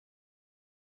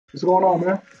What's going on,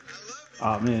 man?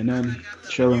 Oh man, nothing.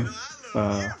 Chilling.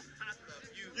 Uh,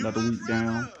 another week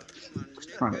down. Just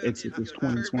trying to exit this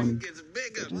 2020. But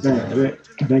just Man, it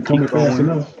ain't keep coming fast going.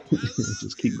 enough.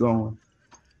 Just keep going.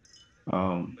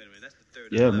 Um,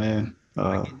 yeah, man.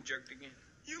 I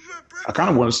kind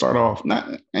of want to start off. Not,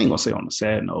 I ain't gonna say on a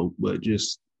sad note, but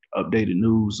just updated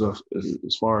news of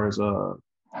as far as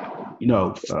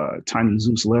Tiny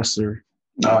Zeus Lester.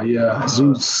 Oh yeah,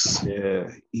 Zeus,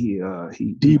 Yeah, he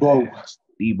Debo. passed.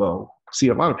 Debo. See,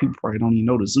 a lot of people probably don't even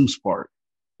know the Zeus part.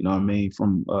 You know what I mean?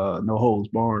 From No Holds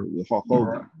Barred with Hulk Right.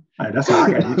 Hogan. Hey, that's how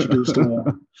I got introduced to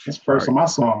him. That's the first Right. time I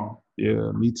saw him.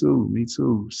 Yeah, me too. Me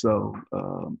too. So,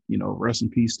 rest in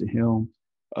peace to him.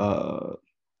 Uh,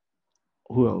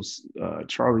 who else?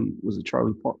 Charlie, was it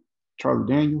Charlie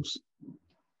Daniels?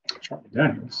 Charlie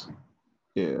Daniels.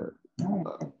 Yeah. I don't,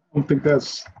 Uh, I don't think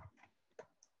that's.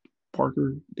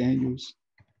 Parker Daniels,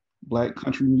 black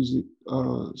country music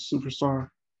superstar.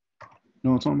 You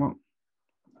know what I'm talking about?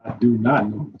 I do not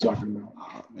know what you're talking about.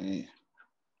 Oh man.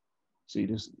 See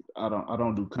this, I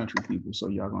don't do country people, so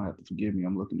y'all gonna have to forgive me.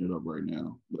 I'm looking it up right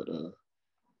now. But uh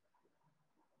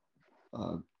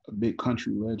a big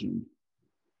country legend,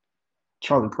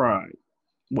 Charlie Pride,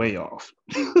 way off.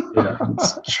 Yeah,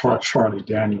 it's Charlie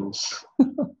Daniels.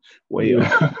 Way Yeah.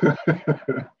 off.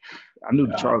 I knew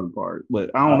the Yeah. Charlie part, but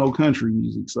I don't know country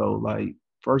music. So like,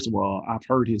 first of all, I've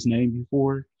heard his name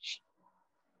before.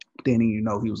 Didn't even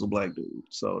know he was a black dude.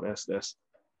 So that's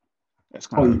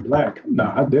Oh, kind you of black?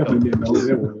 No, I definitely didn't know who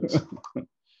that was.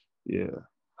 yeah.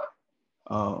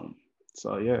 Um,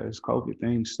 so yeah, it's COVID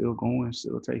thing still going,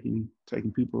 still taking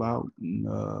people out, and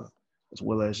as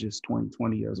well as just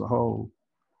 2020 as a whole.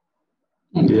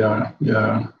 Yeah,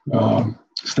 yeah.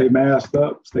 Stay masked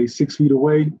up, stay 6 feet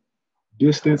away,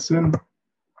 distancing,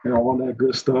 all that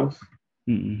good stuff.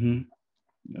 Mm-hmm.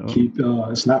 Yep. Keep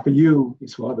it's not for you,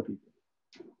 it's for other people.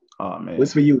 Oh Well, it's man.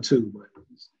 for you too, but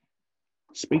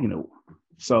Speaking of,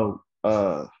 so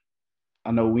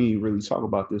I know we ain't really talk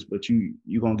about this, but you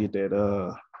gonna get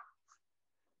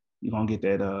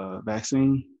that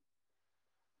vaccine?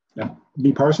 now,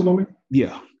 me personally,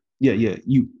 Yeah, yeah.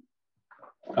 You.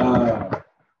 uh,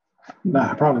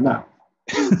 nah, probably not.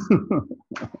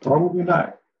 Probably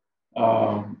not.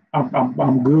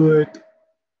 I'm good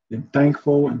and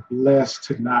thankful and blessed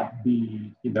to not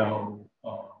be,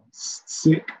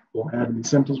 sick or have any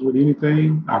symptoms with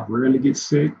anything. I rarely get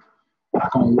sick.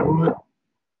 Knock on wood.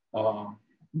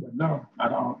 But no, I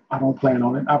don't. I don't plan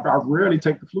on it. I rarely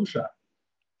take the flu shot.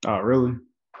 Oh really?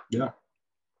 Yeah.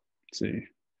 See,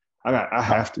 I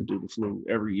have to do the flu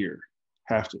every year.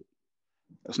 Have to.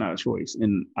 That's not a choice.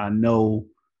 And I know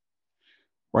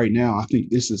right now, I think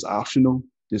this is optional.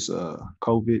 This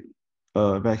COVID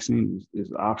vaccine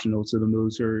is optional to the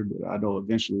military, but I know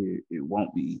eventually it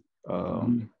won't be.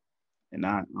 Mm-hmm. And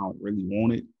I don't really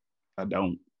want it. I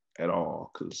don't at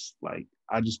all because like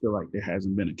I just feel like there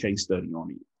hasn't been a case study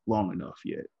on it long enough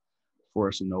yet for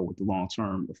us to know what the long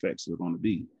term effects are going to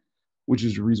be, which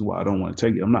is the reason why I don't want to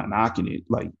take it. I'm not knocking it.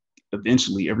 Like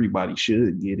eventually everybody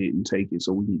should get it and take it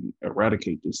so we can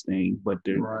eradicate this thing. But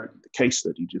Right. the case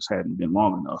study just hadn't been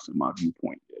long enough in my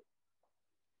viewpoint yet.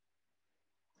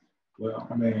 Well,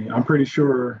 I mean, I'm pretty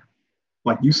sure,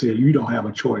 like you said, you don't have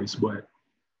a choice, but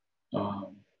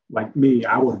um, like me,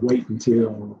 I would wait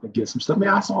until I get some stuff. I mean,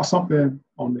 I saw something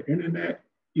on the internet,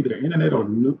 either the internet or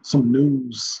some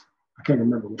news. I can't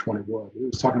remember which one it was. It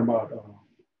was talking about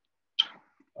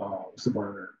what's the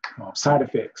word? Side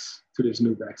effects to this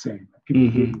new vaccine. People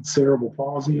Mm-hmm. getting cerebral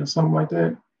palsy or something like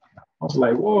that. I was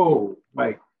like, whoa,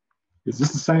 like, is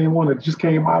this the same one that just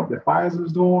came out that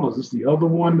Pfizer's doing, or is this the other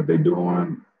one that they're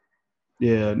doing?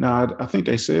 Yeah, no, I think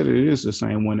they said it is the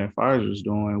same one that Pfizer's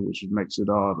doing, which makes it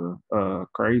all the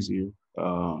crazier.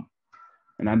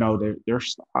 And I know that their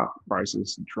stock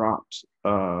prices dropped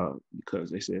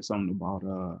because they said something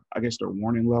about I guess their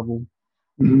warning level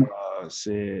Mm-hmm.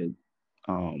 said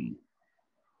um,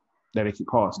 that it could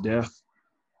cause death,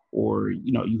 or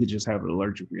you could just have an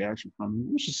allergic reaction from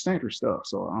it, which is standard stuff.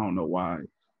 So I don't know why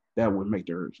that would make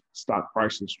their stock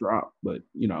prices drop, but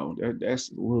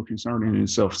that's a little concerning in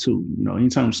itself too.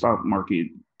 Anytime the stock market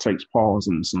takes pause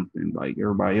on something, like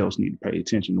everybody else need to pay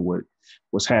attention to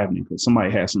what's happening because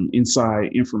somebody has some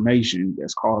inside information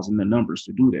that's causing the numbers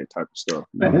to do that type of stuff.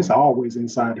 Man, it's always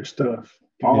insider stuff.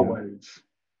 Yeah. Always.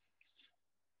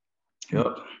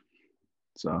 Yep.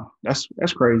 So that's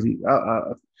crazy.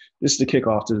 This is the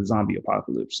kickoff to the zombie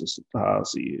apocalypse. This is how I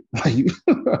see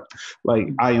it. Like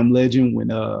I Am Legend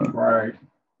Right.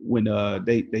 when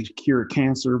they cured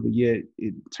cancer, but yet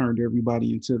it turned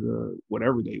everybody into the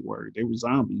whatever they were. They were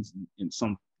zombies in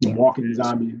some The form of walking fashion.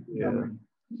 zombie. I Yeah, mean,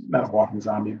 not a walking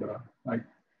zombie, but like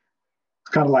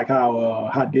it's kind of like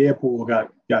how Deadpool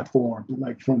got formed,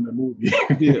 like from the movie.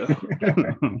 Yeah.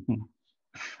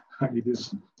 He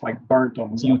just like burnt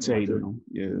on Mutated them.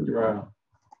 Yeah. Right.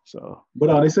 So,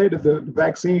 but they say that the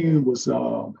vaccine was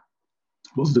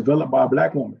developed by a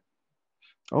black woman.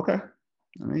 Okay.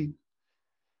 I mean,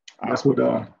 that's what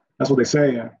they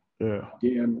say. Yeah.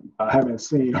 Again, I haven't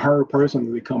seen her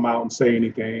personally come out and say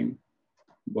anything,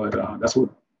 but that's what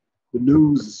the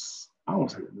news. I don't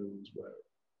want to say the news, but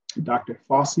Dr.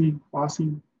 Fauci.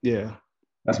 Yeah.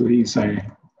 That's what he's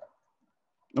saying.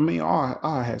 I mean,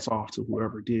 our hats off to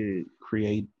whoever did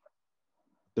create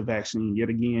the vaccine. Yet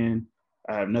again,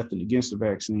 I have nothing against the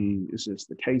vaccine. It's just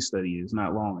the case study is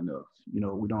not long enough. We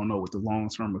don't know what the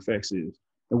long-term effects is.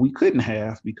 And we couldn't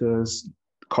have because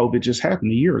COVID just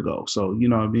happened a year ago. So, you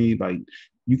know what I mean? Like,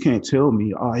 you can't tell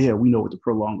me, oh, yeah, we know what the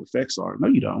prolonged effects are. No,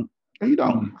 you don't. No, you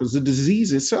don't. Because the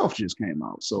disease itself just came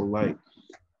out. So, like,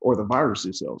 or the virus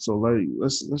itself. So, like,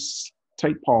 let's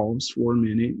take pause for a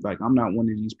minute. Like, I'm not one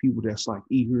of these people that's like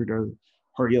eager to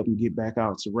hurry up and get back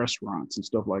out to restaurants and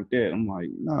stuff like that. I'm like,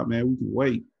 nah, man, we can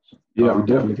wait. Yeah, we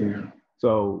definitely can.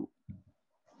 So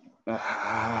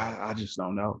I just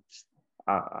don't know.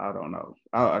 I don't know.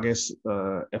 I guess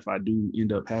if I do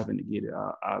end up having to get it,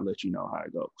 I'll let you know how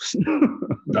it goes.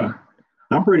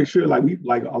 I'm pretty sure like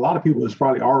a lot of people has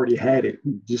probably already had it,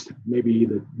 just maybe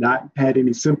either not had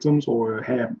any symptoms or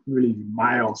had really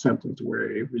mild symptoms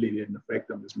where it really didn't affect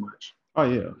them as much. Oh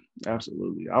yeah,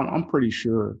 absolutely. I'm pretty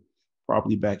sure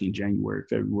probably back in January,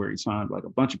 February time, like a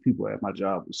bunch of people at my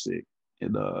job was sick,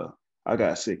 and I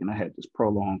got sick and I had this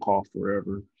prolonged cough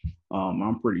forever.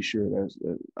 I'm pretty sure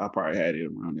that I probably had it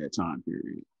around that time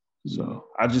period. So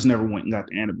I just never went and got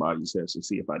the antibody test to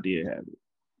see if I did have it.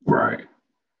 Right.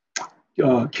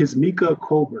 Kismika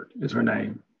Colbert is her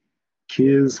name.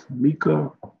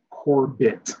 Kismika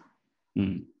Corbett.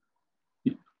 Again,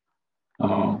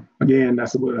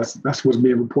 that's what's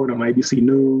being reported on ABC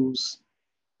News,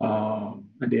 and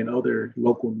then other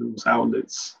local news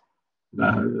outlets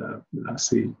that I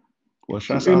see. Well,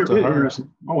 shouts out to her.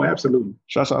 Oh, absolutely.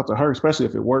 Shouts out to her, especially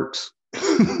if it works.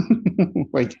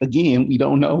 Like, again, we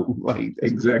don't know. Like,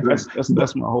 exactly.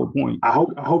 That's my whole point. I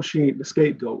hope she ain't the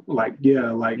scapegoat. Like,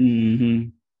 yeah, like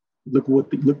look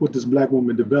what this black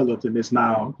woman developed, and it's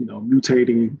now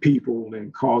mutating people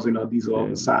and causing these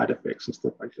other side effects and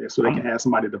stuff like that. So they can have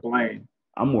somebody to blame.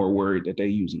 I'm more worried that they're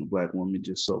using a black woman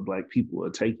just so black people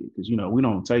will take it, because we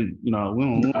don't take we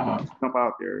don't jump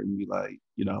out there and be like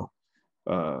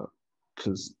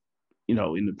because in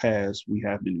the past we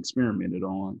have been experimented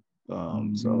on.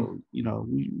 So we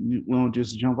don't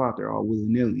just jump out there all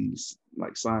willy-nilly,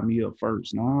 like sign me up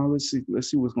first. No, let's see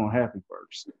what's gonna happen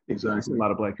first. Exactly. There's a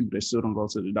lot of black people that still don't go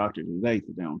to the doctor today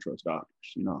because they don't trust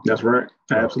doctors. That's right.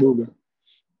 Absolutely.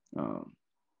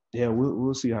 Yeah,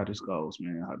 we'll see how this goes,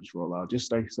 man. How this roll out. Just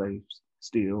stay safe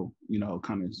still.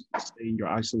 Kind of stay in your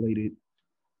isolated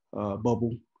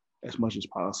bubble as much as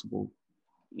possible.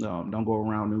 Don't go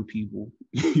around new people.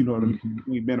 You know what I mean?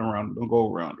 We've been around them. Don't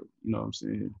go around them. You know what I'm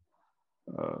saying?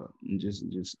 And just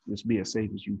be as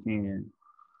safe as you can,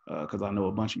 because I know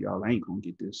a bunch of y'all ain't gonna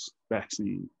get this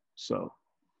vaccine. So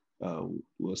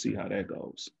we'll see how that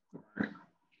goes.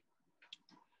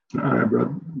 All right,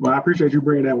 brother. Well, I appreciate you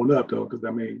bringing that one up, though, because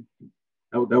I mean,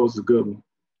 that was a good one.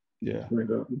 Yeah.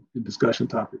 Bring up the discussion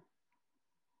topic.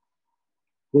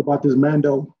 What about this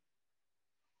Mando?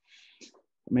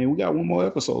 I mean, we got one more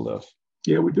episode left.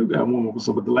 Yeah, we do got one more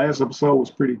episode, but the last episode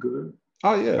was pretty good.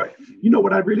 Oh, yeah. Right. You know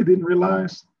what I really didn't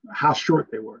realize? How short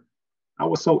they were. I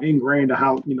was so ingrained to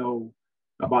how,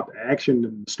 about the action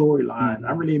and the storyline.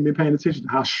 I really ain't been paying attention to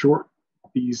how short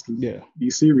these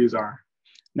series are.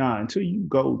 Nah, until you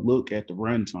go look at the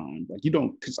runtime, like you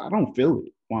don't, because I don't feel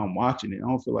it while I'm watching it. I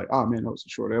don't feel like, oh man, that was a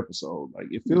short episode. Like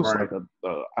it feels like an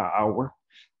hour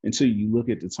until you look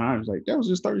at the times. Like that was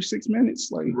just 36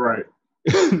 minutes. Like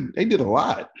they did a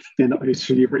lot.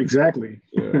 Exactly.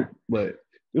 Yeah, but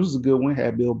it was a good one.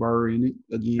 Had Bill Burr in it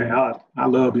again. Man, I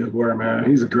love Bill Burr, man.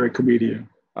 He's a great comedian.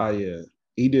 Oh yeah,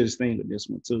 he did his thing with this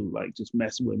one too. Like just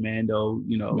messing with Mando,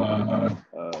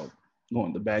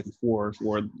 going the back and forth,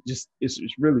 or just it's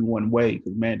really one way,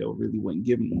 because Mando really wasn't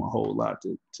giving him a whole lot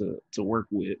to work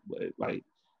with. But like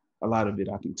a lot of it,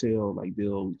 I can tell like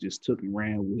Bill just took and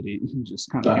ran with it. He just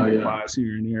kind of improvised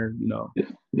here and there,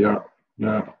 Yeah.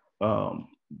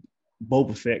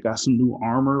 Boba Fett got some new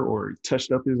armor, or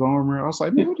touched up his armor. I was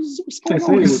like, man, what's going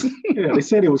on? They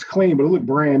said it was clean, but it looked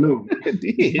brand new. It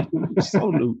did. It was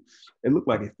so new. It looked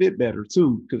like it fit better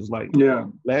too, because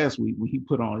last week when he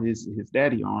put on his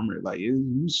daddy armor, like he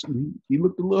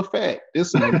looked a little fat.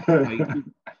 This one,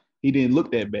 he didn't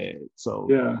look that bad. So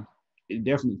Yeah. it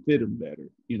definitely fit him better,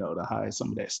 to hide some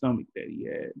of that stomach that he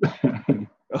had.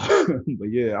 But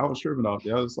yeah, I was tripping off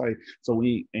there. I was like, so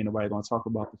we ain't nobody gonna talk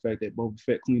about the fact that Boba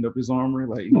Fett cleaned up his armor.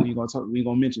 Like, we ain't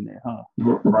gonna mention that, huh?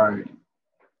 Right.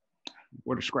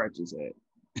 Where the scratches at?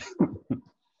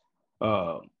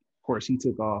 Of course, he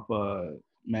took off.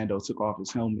 Mando took off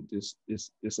his helmet this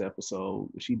episode,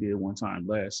 which he did one time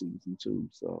last season too.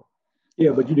 So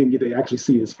yeah, but you didn't get to actually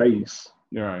see his face.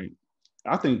 Right.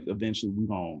 I think eventually we're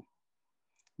gonna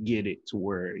get it to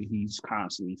where he's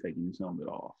constantly taking his helmet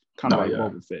off, kind of like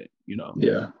Boba Fett,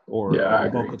 Yeah. or I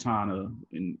Bo-Katan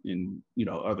and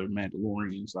other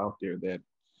Mandalorians out there that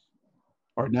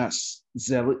are not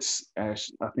zealots,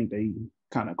 as I think they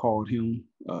kind of called him.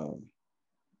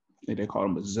 I think they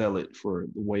called him a zealot for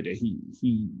the way that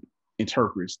he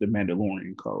interprets the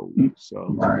Mandalorian code. So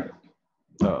right.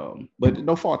 But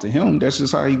no fault to him. That's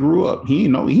just how he grew up. He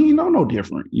ain't know no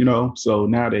different, So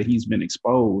now that he's been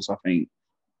exposed, I think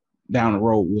down the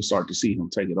road we'll start to see him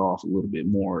take it off a little bit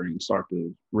more and start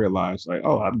to realize, like,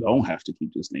 oh, I don't have to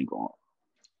keep this thing going.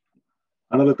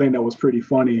 Another thing that was pretty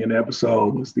funny in the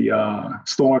episode was the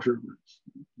stormtroopers,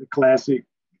 the classic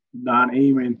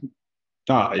non-aiming.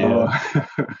 Yeah.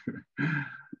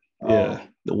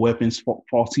 The weapons,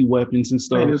 faulty weapons and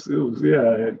stuff.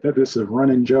 Man, that is a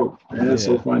running joke. Man, that's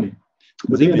so funny.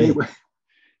 But then he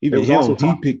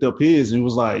picked up his and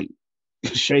was like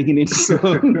shaking it.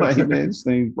 Like, man, this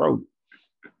thing broke.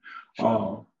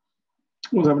 What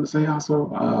was I going to say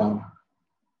also?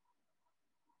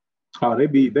 They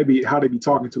be how they be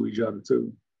talking to each other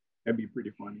too. That'd be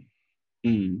pretty funny.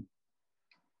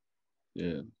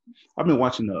 Yeah, I've been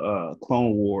watching the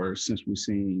Clone Wars since we've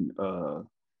seen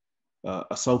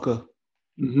Ahsoka.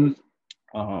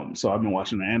 So I've been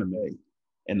watching the anime,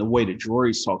 and the way the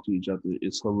droids talk to each other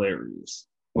is hilarious.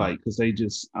 Like, because they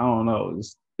just, I don't know,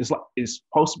 it's like it's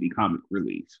supposed to be comic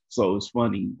relief, so it's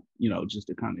funny, just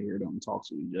to kind of hear them talk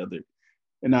to each other.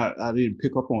 And I didn't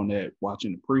pick up on that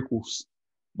watching the prequels,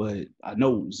 but I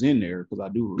know it was in there because I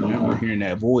do remember hearing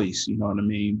that voice. You know what I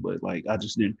mean? But like, I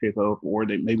just didn't pick up, or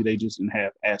maybe they just didn't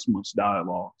have as much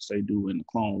dialogue as they do in the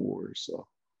Clone Wars. So,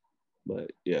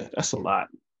 but yeah, that's a lot.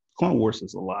 Clone Wars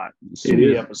is a lot. It's so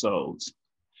many episodes.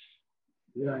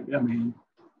 Yeah, I mean,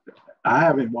 I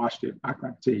haven't watched it. I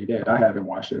can tell you that I haven't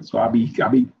watched it. So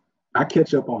I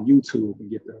catch up on YouTube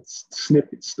and get the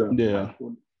snippet stuff. Yeah,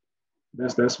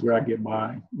 that's where I get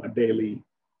my daily.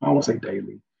 I don't want to say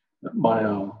daily.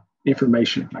 My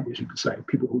information, I guess you could say.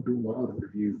 People who do other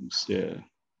reviews. Yeah.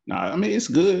 No, I mean, it's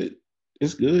good.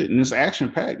 It's good, and it's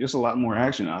action packed. There's a lot more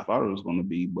action than I thought it was going to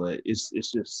be, but it's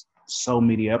just so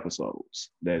many episodes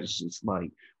that it's just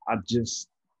like I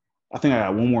think I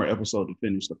got one more episode to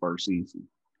finish the first season,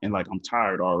 and like I'm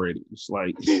tired already. It's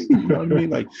like, you know what I mean?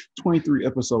 Like 23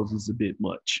 episodes is a bit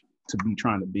much to be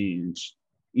trying to binge,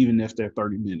 even if they're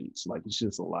 30 minutes. Like, it's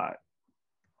just a lot.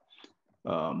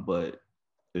 But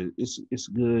it's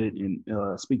good.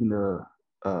 And speaking of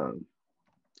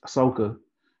Ahsoka,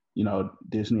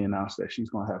 Disney announced that she's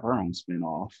gonna have her own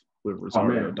spinoff with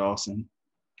Rosario Dawson.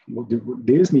 Well,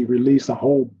 Disney released a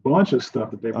whole bunch of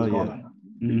stuff that they were going to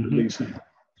be releasing.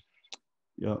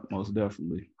 Yeah, most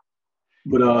definitely.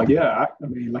 But I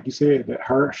mean, like you said,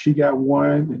 that she got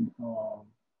one, and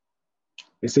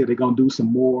they said they're gonna do some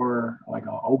more. Like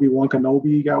Obi-Wan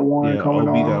Kenobi got one coming on.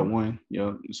 Obi got one.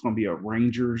 Yeah, it's gonna be a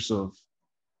Rangers of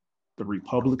the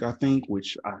Republic, I think,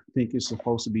 which I think is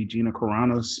supposed to be Gina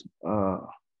Carano's. I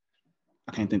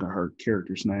can't think of her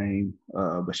character's name,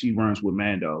 but she runs with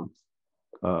Mando,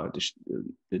 the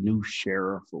new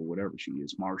sheriff or whatever she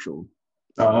is, Marshal.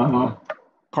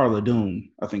 Carla Dune,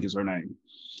 I think is her name.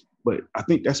 But I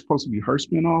think that's supposed to be her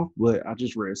spinoff. But I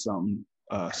just read something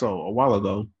so a while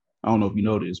ago. I don't know if you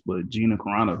know this, but Gina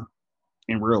Carano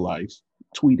in real life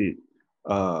tweeted.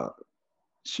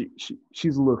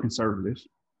 She's a little conservative,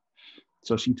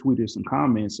 so she tweeted some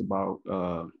comments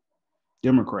about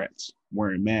Democrats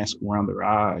wearing masks around their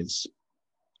eyes.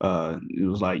 It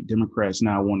was like Democrats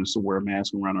now want us to wear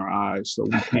masks around our eyes so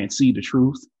we can't see the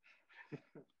truth.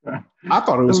 I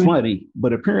thought it was funny,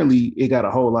 but apparently it got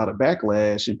a whole lot of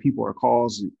backlash, and people are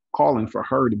calling for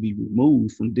her to be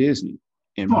removed from Disney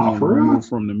and being removed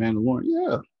from the Mandalorian.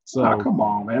 Yeah. So come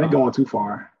on, man, they're going too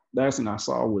far. Last thing I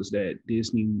saw was that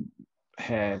Disney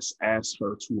has asked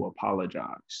her to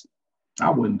apologize. I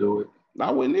wouldn't do it.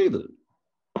 I wouldn't either.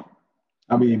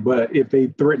 I mean, but if they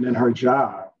threatening her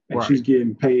job and she's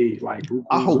getting paid like,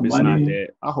 I hope it's not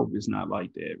that. I hope it's not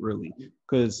like that, really,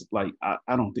 because like I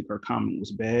don't think her comment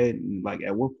was bad. And like,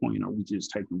 at what point are we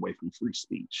just taking away from free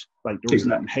speech? Like, there was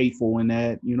nothing hateful in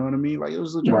that. You know what I mean? Like, it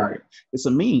was a joke. Right. It's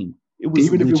a meme. It was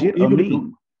legit a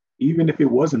meme. even if it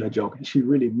wasn't a joke and she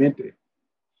really meant it,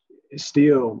 it's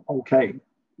still okay.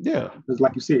 Yeah. Because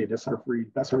like you said, that's her free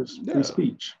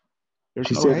speech. There's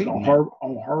She no said hate, on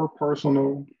man. her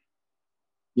personal,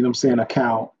 you know what I'm saying,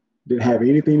 account, didn't have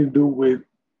anything to do with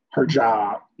her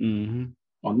job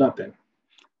or nothing.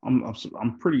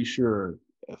 I'm pretty sure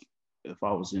if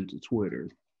I was into Twitter,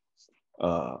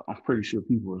 I'm pretty sure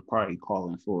people were probably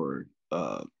calling for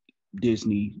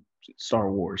Disney Star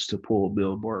Wars to pull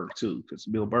Bill Burr too, because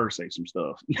Bill Burr say some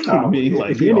stuff. You know what I mean?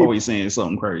 Like he always saying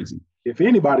something crazy. If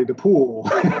anybody to pull,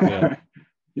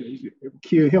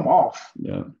 kill him off.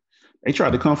 Yeah. They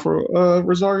tried to come for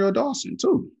Rosario Dawson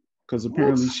too, because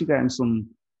apparently she got in some.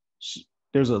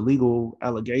 There's a legal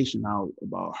allegation out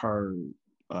about her,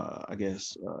 I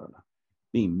guess,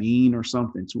 being mean or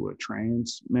something to a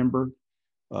trans member.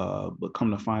 But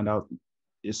come to find out,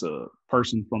 it's a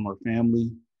person from her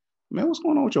family. Man, what's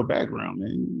going on with your background,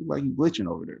 man? Like you glitching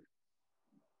over there.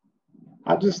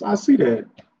 I see that.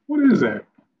 What is that?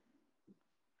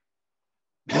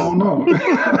 I don't know.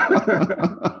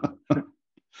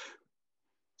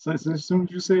 So as soon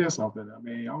as you said something, I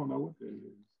mean, I don't know what that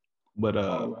is. But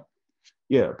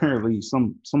yeah, apparently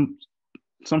some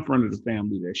friend of the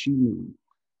family that she knew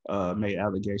made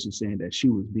allegations saying that she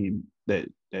was being that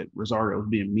Rosario was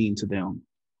being mean to them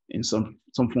in some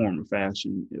form or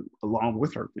fashion, along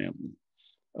with her family,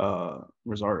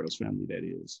 Rosario's family, that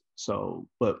is. So,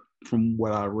 but from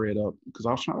what I read up, because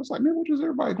I was like, man, what is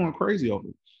everybody going crazy over?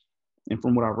 And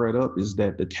from what I read up is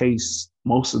that the case,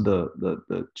 most of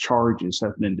the charges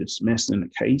have been dismissed in the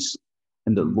case,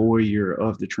 and the lawyer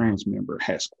of the trans member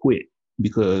has quit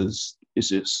because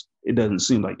it doesn't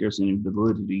seem like there's any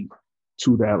validity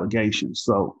to the allegations.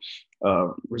 So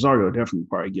Rosario definitely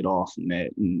probably get off from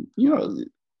that. And,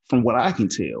 from what I can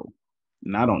tell,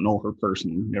 and I don't know her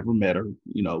personally, never met her,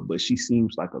 but she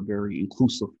seems like a very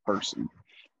inclusive person,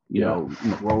 you know, in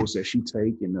the roles that she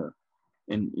take and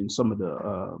in some of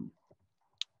the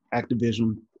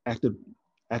activism.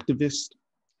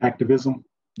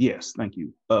 Yes, thank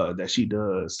you. That she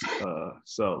does.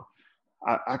 So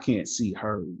I can't see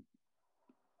her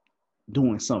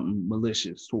doing something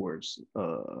malicious towards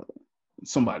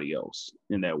somebody else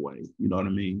in that way. You know what I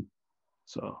mean?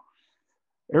 So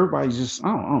everybody's just, I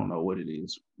don't know what it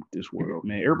is with this world,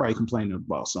 man. Everybody complaining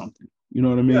about something. You know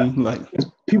what I mean? Yeah. Like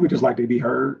people just like to be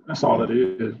heard. That's all it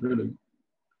is, really.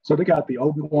 So they got the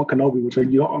Obi-Wan Kenobi, which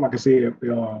like I said,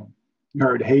 you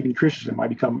heard Hayden Christensen might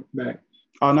be coming back.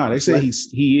 Oh no, they say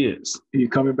he is. He's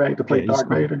coming back to play Darth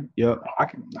Vader. Yep.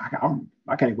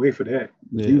 I can't wait for that.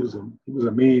 Yeah. He was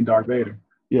a mean Darth Vader.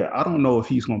 Yeah, I don't know if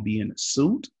he's going to be in a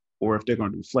suit or if they're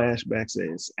going to do flashbacks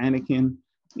as Anakin.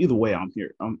 Either way, I'm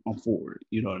here. I'm for it.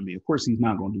 You know what I mean? Of course, he's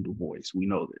not going to do the voice. We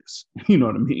know this. You know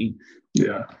what I mean?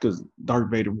 Yeah. Because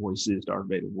Darth Vader voice is Darth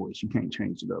Vader voice. You can't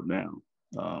change it up now.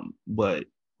 But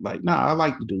like, I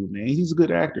like the dude, man. He's a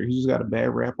good actor. He just got a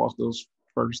bad rap off those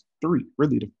first three.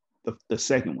 Really, the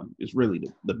second one is really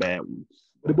the bad one.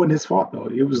 But it wasn't his fault, though.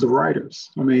 It was the writers.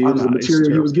 I mean, it was the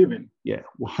material he was given. Yeah,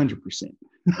 100%.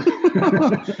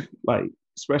 Like,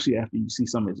 especially after you see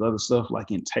some of his other stuff,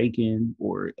 like in Taken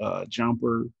or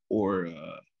Jumper or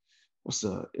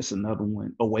it's another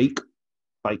one, Awake.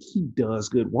 Like, he does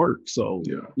good work. So,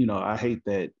 I hate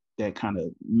that kind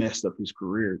of messed up his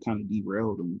career, kind of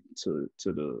derailed him to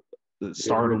the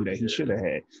stardom that he should have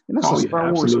had. And that's a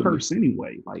Star Wars curse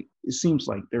anyway. Like, it seems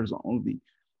like there's only,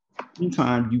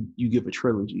 anytime you give a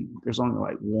trilogy, there's only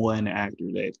like one actor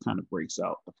that kind of breaks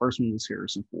out. The first one was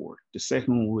Harrison Ford. The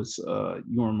second one was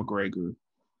Ewan McGregor.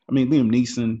 I mean, Liam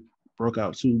Neeson broke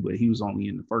out too, but he was only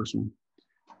in the first one.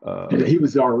 He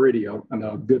was already a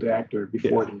good actor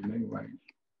before then anyway.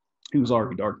 He was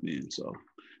already Darkman, so.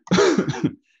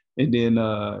 And then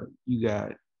you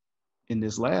got, in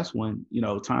this last one,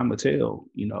 time will tell,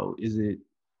 is it,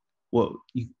 well,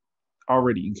 you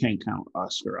can't count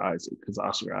Oscar Isaac because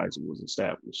Oscar Isaac was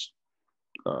established.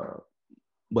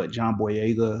 But John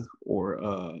Boyega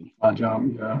or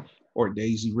or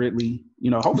Daisy Ridley,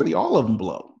 hopefully all of them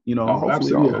blow.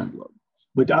 Hopefully all of them blow.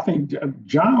 But I think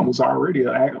John was already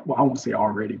I won't say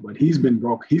already, but he's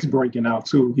breaking out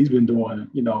too. He's been doing,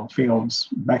 films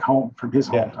back home from his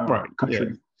hometown country.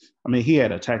 Yeah. I mean, he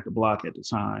had Attack the Block at the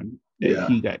time that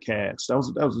he got cast. That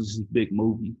was his big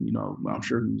movie, I'm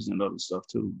sure he was in other stuff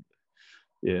too.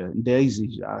 Yeah, and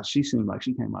Daisy, she seemed like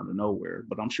she came out of nowhere,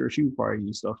 but I'm sure she was probably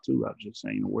in stuff too. I just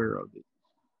ain't aware of it.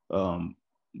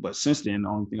 But since then, the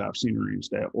only thing I've seen her in is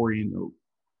that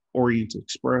Orient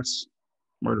Express,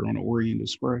 Murder on the Orient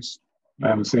Express. I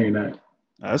haven't seen that.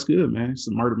 That's good, man. It's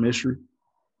a murder mystery.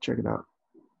 Check it out.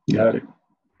 Got it.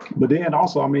 But then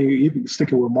also, I mean, even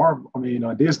sticking with Marvel,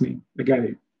 Disney, they got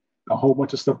it. a whole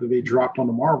bunch of stuff that they dropped on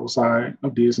the Marvel side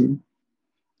of Disney.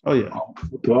 Oh yeah.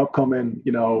 With the upcoming,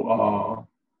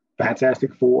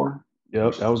 Fantastic Four.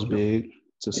 Yep, that was big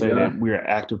to say that we're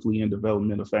actively in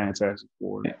development of Fantastic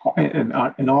Four.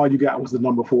 And all you got was the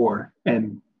number 4,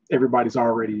 and everybody's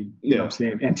already, you know what I'm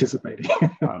saying, anticipating.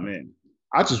 Oh man,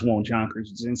 I just want John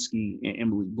Krasinski and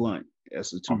Emily Blunt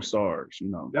as the 2 stars.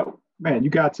 Man, you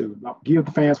got to give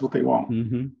the fans what they want.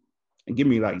 Mm-hmm. And give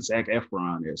me like Zac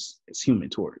Efron as Human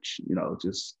Torch.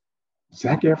 Just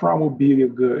Zac Efron would be a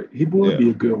good. He would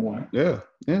be a good one. Yeah.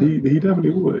 He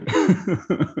definitely would.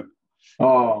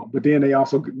 But then they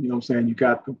also, you know what I'm saying, you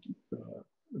got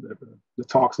the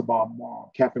talks about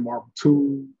Captain Marvel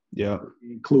 2. Yeah.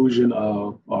 The inclusion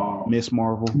of Miss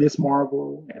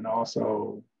Marvel, and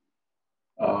also,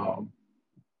 golly,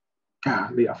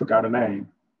 I forgot her name.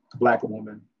 The Black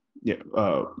woman. Yeah.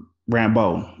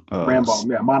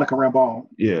 Rambeau. Monica Rambeau.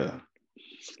 Yeah.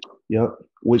 Yep.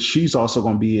 Which she's also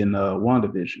going to be in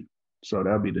WandaVision. So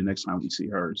that'll be the next time we see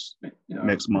hers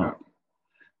next month.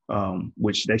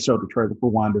 Which they showed the trailer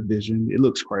for WandaVision. It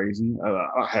looks crazy.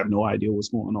 I have no idea what's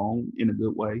going on in a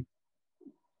good way.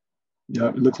 Yeah,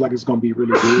 it looks like it's going to be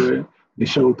really good. They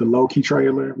showed the Loki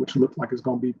trailer, which looked like it's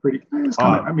going to be pretty. It's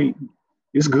kind of,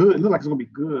 it's good. It looks like it's going to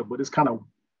be good, but it's kind of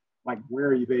like,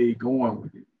 where are they going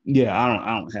with it? Yeah,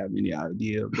 I don't have any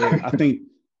idea. But I think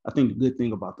the good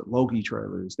thing about the Loki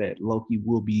trailer is that Loki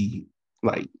will be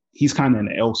like, he's kind of in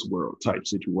an Elseworld type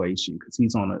situation because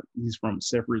he's from a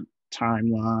separate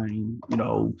timeline,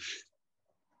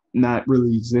 not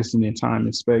really existing in time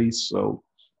and space. So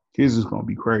his is going to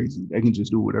be crazy. They can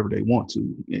just do whatever they want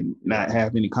to and not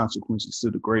have any consequences to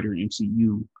the greater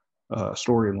MCU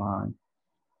storyline.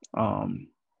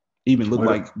 Even looked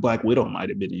like Black Widow might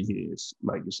have been in his,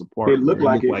 like it's a part. It looked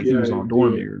like he was on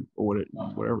Dormir or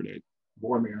whatever that.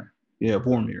 Vormir. Yeah,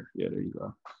 Vormir. Yeah, there you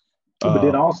go. But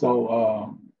then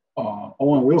also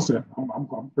Owen Wilson.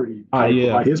 I'm pretty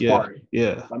like his party.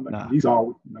 Yeah,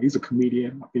 he's a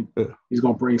comedian. I think he's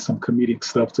gonna bring some comedic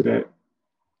stuff to that.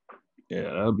 Yeah,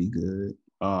 that'll be good.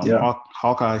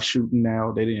 Hawkeye's shooting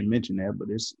now. They didn't mention that, but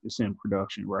it's in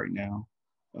production right now.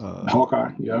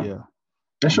 Hawkeye, yeah.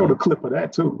 They showed a clip of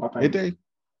that too. I think. Did they?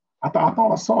 I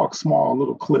thought I saw a small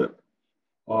little clip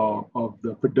of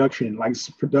the production, like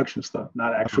production stuff,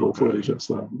 not actual footage of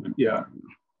stuff. Yeah.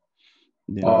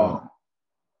 Then,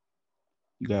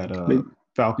 you got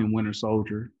Falcon Winter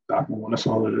Soldier. Yeah, that looks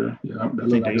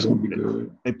like it's gonna be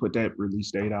good. They put that release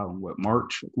date out in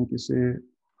March, I think it said.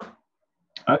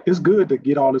 It's good to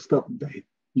get all this stuff that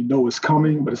it's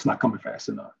coming, but it's not coming fast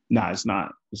enough. Nah, it's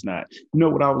not. It's not. You know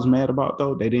what I was mad about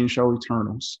though? They didn't show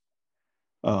Eternals.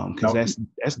 Because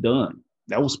that's done.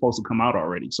 That was supposed to come out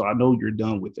already. So I know you're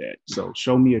done with that. So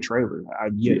show me a trailer.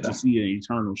 I've yet to see an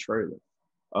Eternals trailer.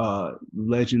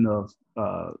 Legend of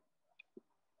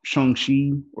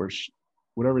Shang-Chi or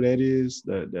whatever that is.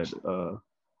 I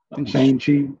think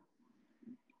Shang-Chi.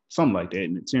 Something like that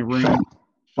in the 10 ring.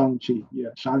 Shang-Chi. Yeah.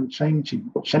 Shang-Chi.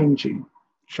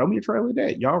 Show me a trailer of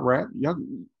that. Y'all rap.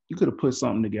 You could have put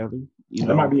something together.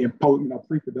 They might be in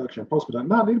pre-production, post-production.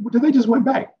 No, they just went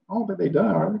back. I don't think they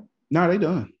done, are they? No, they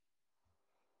done.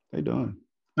 They done.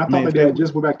 I thought they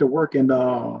just went back to work in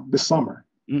this summer.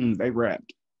 They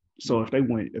wrapped. So if they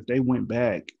went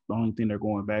back, the only thing they're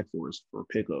going back for is for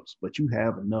pickups. But you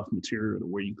have enough material to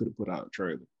where you could have put out a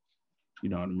trailer. You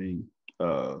know what I mean?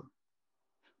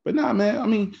 But nah, man. I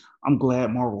mean, I'm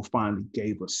glad Marvel finally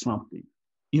gave us something.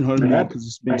 You know what I mean? Because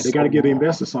it's been they got to give the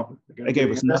investors something. They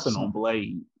gave us nothing on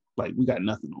Blade. Like, we got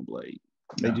nothing on Blade.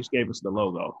 They just gave us the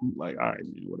logo. Like, all right,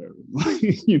 man, whatever.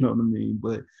 You know what I mean?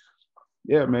 But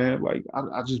yeah, man, like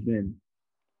I just been.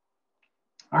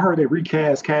 I heard they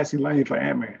recast Cassie Lane for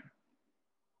Ant-Man.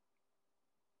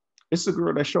 It's the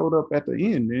girl that showed up at the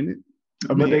end, isn't it?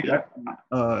 I mean,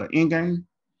 Endgame.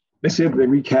 They said they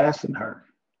recasting her.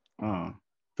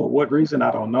 For what reason?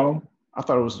 I don't know. I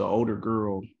thought it was the older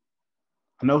girl.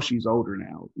 I know she's older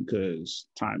now because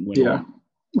time went on.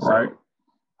 So, right.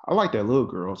 I like that little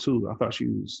girl too. I thought she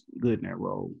was good in that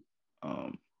role.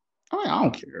 I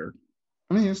don't care.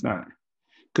 I mean, it's not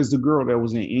because the girl that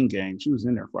was in Endgame, she was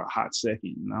in there for a hot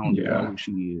second, and I don't even know who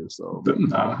she is. So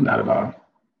no, not at all.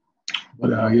 But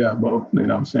but you know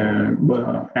what I'm saying.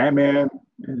 But Ant-Man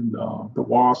and the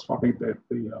Wasp, I think that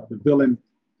the villain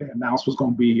they announced was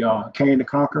going to be Kane the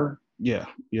Conqueror. Yeah.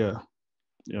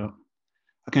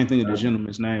 I can't think of the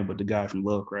gentleman's name, but the guy from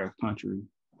Lovecraft Country.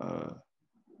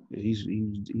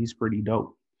 He's pretty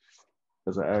dope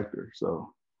as an actor.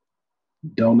 So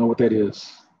don't know what that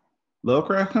is.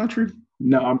 Lovecraft Country?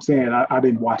 No, I'm saying I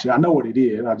didn't watch it. I know what it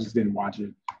is. I just didn't watch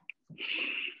it.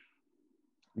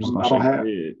 I don't have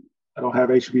it. I don't have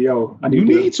HBO. You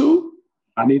need to.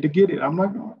 I need to get it. I'm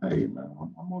like, oh, hey man,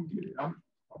 I'm gonna get it. I'm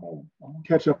gonna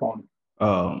catch up on it.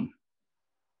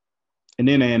 And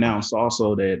then they announced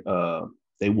also that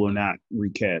they will not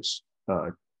recast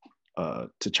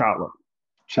T'Challa.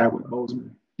 Chadwick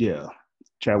Boseman. Yeah,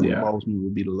 Chadwick Boseman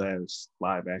will be the last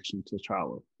live action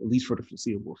T'Challa, at least for the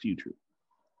foreseeable future,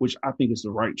 which I think is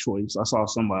the right choice. I saw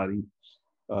somebody,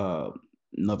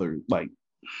 another like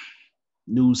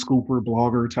news scooper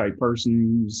blogger type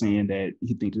person saying that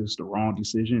he thinks it's the wrong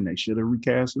decision. They should have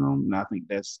recast him, and I think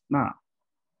that's nah,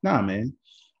 man,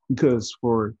 because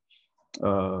for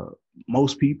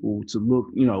most people to look,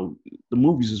 the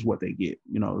movies is what they get.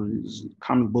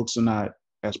 Comic books are not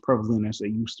as prevalent as they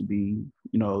used to be.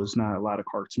 It's not a lot of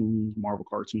cartoons, Marvel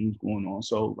cartoons going on.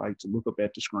 So like to look up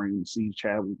at the screen and see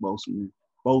Chadwick Boseman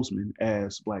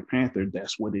as Black Panther,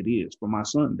 that's what it is. For my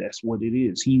son, that's what it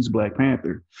is. He's Black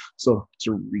Panther. So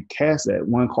to recast that,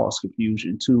 one, causes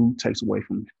confusion. Two, takes away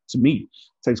from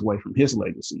his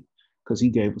legacy, because he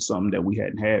gave us something that we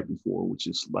hadn't had before, which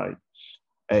is like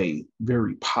a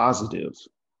very positive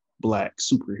Black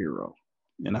superhero.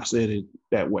 And I said it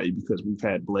that way because we've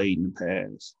had Blade in the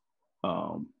past,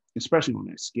 especially on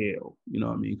that scale, you know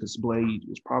what I mean? Because Blade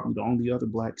is probably the only other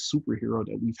Black superhero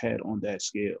that we've had on that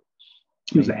scale.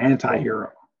 He was an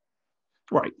anti-hero.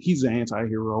 Right. He's an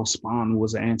anti-hero. Spawn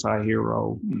was an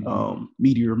anti-hero.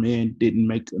 Meteor Man didn't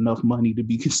make enough money to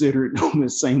be considered on the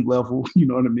same level, you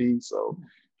know what I mean? So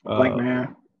Black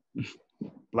Man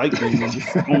on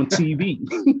TV,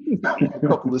 a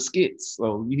couple of skits,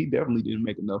 so he definitely didn't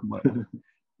make enough money.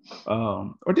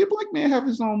 Or did Black Man have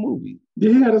his own movie?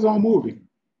 Yeah, he had his own movie.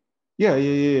 Yeah.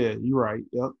 You're right.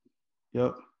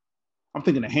 Yep. I'm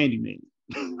thinking of Handyman.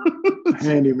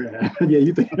 Handyman. Yeah,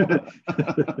 you think?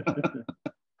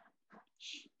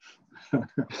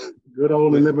 Good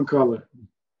old and living color.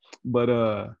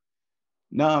 But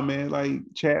nah, man, like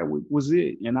Chadwick was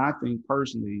it. And I think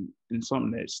personally, and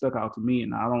something that stuck out to me,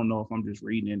 and I don't know if I'm just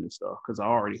reading into stuff, because I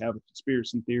already have a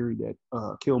conspiracy theory that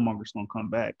Killmonger's gonna come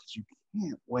back, because you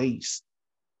can't waste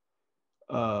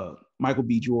Michael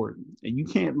B. Jordan, and you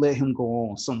can't let him go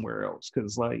on somewhere else,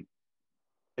 because like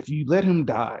if you let him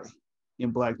die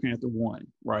in Black Panther 1,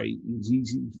 right?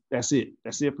 That's it.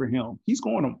 That's it for him. He's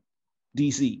going to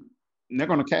DC. And they're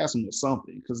going to cast him with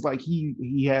something, because like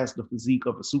he has the physique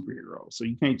of a superhero, so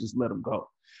you can't just let him go.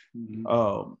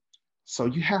 So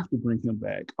you have to bring him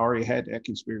back. I already had that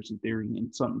conspiracy theory,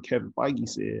 and something Kevin Feige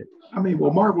said. I mean,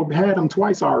 well, Marvel had him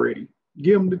twice already.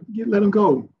 Let him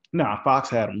go. Nah, Fox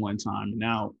had him one time,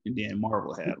 and then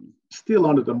Marvel had him. Still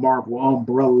under the Marvel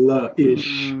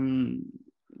umbrella-ish.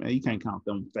 Man, you can't count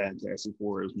them Fantastic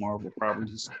Four as Marvel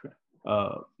properties.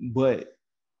 But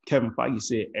Kevin Feige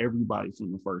said everybody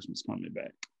from the first one's coming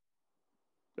back.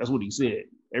 That's what he said.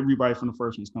 Everybody from the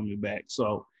first one's coming back.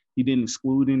 So he didn't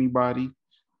exclude anybody.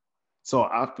 So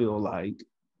I feel like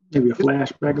maybe a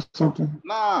flashback or something.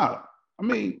 Nah, I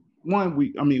mean,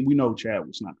 we know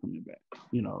Chadwick's not coming back.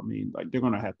 You know, I mean, like they're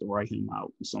gonna have to write him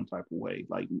out in some type of way.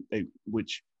 Like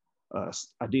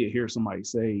I did hear somebody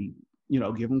say,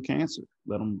 give him cancer,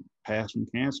 let him pass from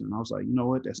cancer. And I was like, you know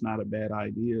what? That's not a bad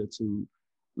idea to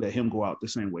let him go out the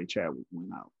same way Chadwick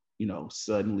went out,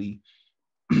 suddenly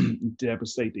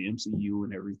devastate the MCU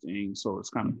and everything. So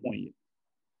it's kind of poignant.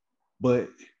 But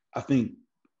I think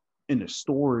in the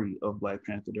story of Black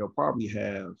Panther, they'll probably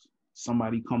have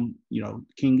somebody come,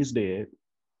 King is dead.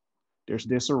 There's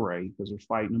disarray because they're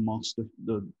fighting amongst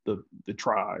the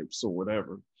tribes or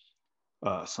whatever.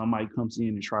 Somebody comes in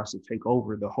and tries to take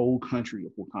over the whole country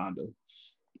of Wakanda,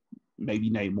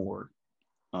 maybe Namor.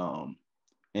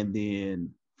 And then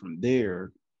from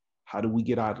there, how do we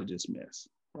get out of this mess,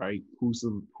 right?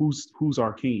 Who's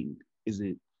our king? Is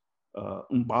it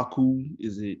M'Baku?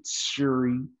 Is it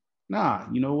Shuri? Nah,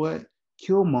 you know what?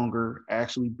 Killmonger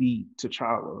actually beat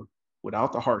T'Challa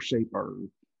without the heart-shaped herb.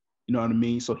 You know what I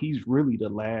mean? So he's really the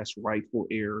last rightful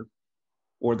heir,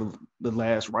 or the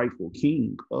last rightful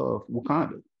king of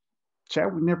Wakanda.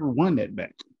 Chadwick never won that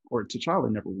back, or T'Challa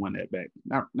never won that back.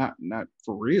 Not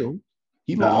for real.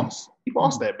 He lost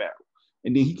that battle.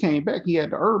 And then he came back, he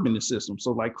had the herb in the system.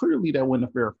 So like clearly that wasn't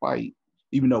a fair fight,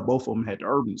 even though both of them had the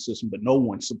herb in the system, but no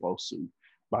one's supposed to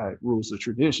by rules of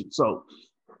tradition. So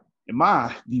in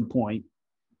my viewpoint,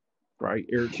 right,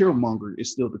 Eric Killmonger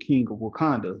is still the king of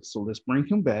Wakanda. So let's bring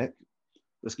him back.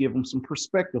 Let's give him some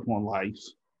perspective on life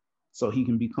so he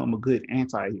can become a good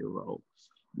anti-hero.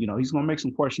 He's going to make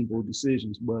some questionable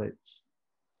decisions, but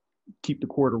keep the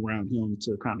court around him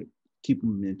to kind of keep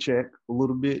him in check a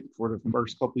little bit for the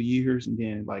first couple of years. And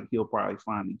then like, he'll probably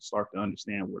finally start to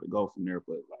understand where to go from there.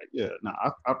 But like,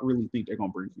 I really think they're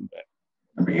going to bring him back.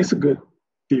 I mean, it's a good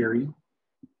theory.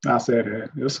 I said that.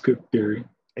 It's a good theory.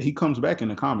 He comes back in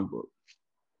the comic book.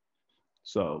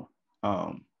 So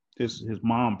his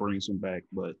mom brings him back,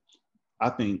 but I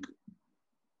think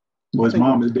his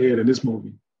mom is dead in this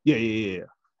movie. Yeah.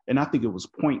 And I think it was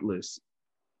pointless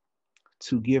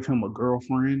to give him a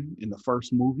girlfriend in the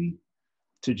first movie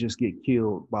to just get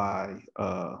killed by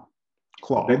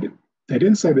Claw. They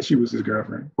didn't say that she was his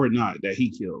girlfriend. Or not, that he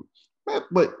killed.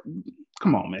 But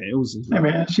come on, man. It was hey,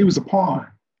 man, she was a pawn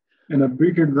in a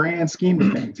bigger grand scheme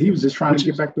of things. He was just trying to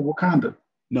get back to Wakanda.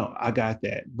 No, I got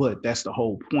that. But that's the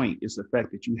whole point, is the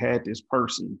fact that you had this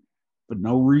person for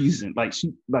no reason. Like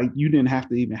you didn't have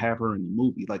to even have her in the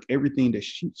movie. Like everything that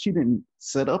she didn't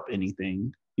set up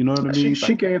anything. You know what I mean?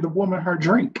 She gave the woman her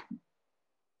drink.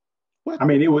 What? I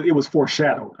mean, it was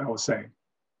foreshadowed, I would say.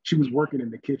 She was working in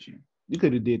the kitchen. You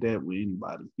could have did that with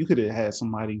anybody. You could have had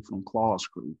somebody from Claw's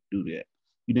crew do that.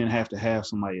 You didn't have to have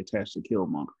somebody attached to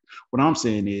Killmonger. What I'm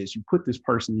saying is, you put this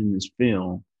person in this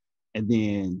film, and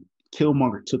then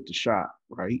Killmonger took the shot,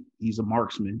 right? He's a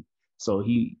marksman. So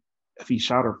if he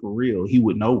shot her for real, he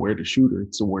would know where to shoot her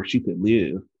to where she could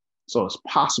live. So it's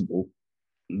possible.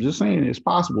 I'm just saying, it's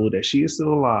possible that she is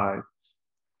still alive,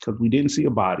 because we didn't see a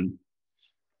body.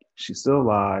 She's still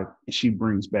alive, and she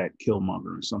brings back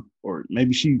Killmonger or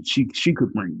maybe she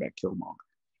could bring back Killmonger,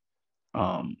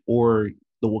 or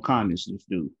the Wakandans just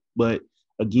do. But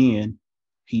again,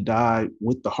 he died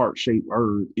with the heart-shaped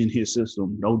herb in his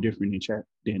system, no different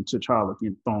than T'Challa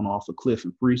getting thrown off a cliff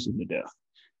and freezing to death.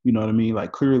 You know what I mean?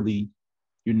 Like, clearly,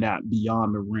 you're not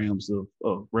beyond the realms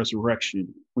of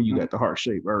resurrection when you got the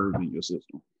heart-shaped herb in your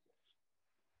system.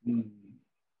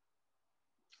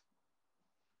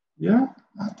 Yeah,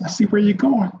 I see where you're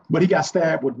going. But he got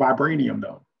stabbed with vibranium,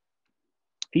 though.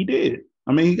 He did.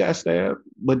 I mean, he got stabbed.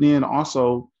 But then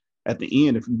also, at the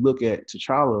end, if you look at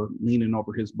T'Challa leaning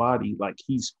over his body, like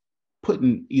he's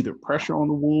putting either pressure on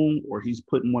the wound or he's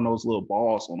putting one of those little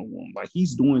balls on the wound. Like,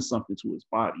 he's doing something to his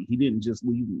body. He didn't just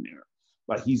leave him there.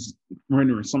 Like, he's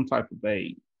rendering some type of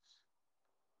aid.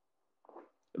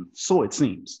 So it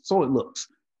seems. So it looks.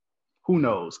 Who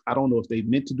knows? I don't know if they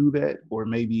meant to do that, or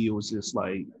maybe it was just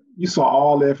like... You saw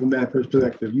all that from that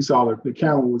perspective. You saw the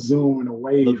camera was zooming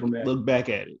away from that. Look back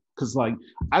at it. Because, like,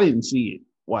 I didn't see it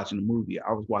watching the movie.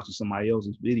 I was watching somebody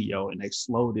else's video, and they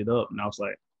slowed it up, and I was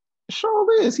like,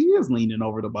 sure is. He is leaning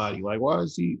over the body. Like, why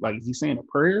is he saying a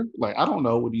prayer? Like, I don't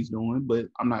know what he's doing, but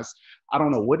I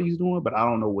don't know what he's doing, but I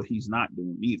don't know what he's not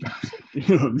doing either.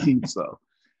 You know what I mean? So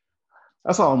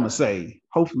that's all I'm going to say.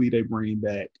 Hopefully they bring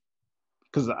back,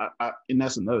 because and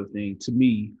that's another thing. To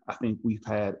me, I think we've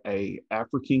had a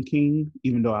African king,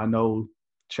 even though I know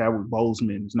Chadwick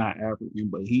Boseman is not African,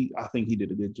 but I think he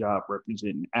did a good job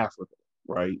representing Africa,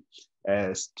 right?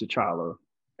 As T'Challa,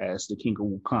 as the king of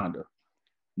Wakanda.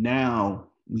 Now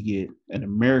we get an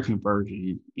American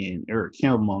version in Eric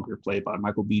Killmonger, played by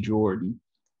Michael B. Jordan,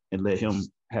 and let him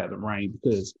have the reign,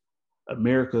 because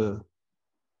America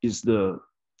is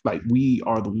we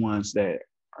are the ones that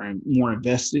are more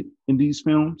invested in these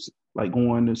films, like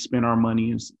going to spend our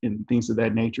money and things of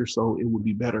that nature. So it would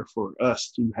be better for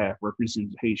us to have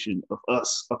representation of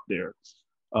us up there.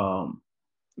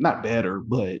 Not better,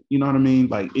 but you know what I mean?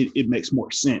 Like, it makes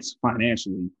more sense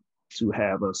financially to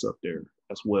have us up there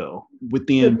as well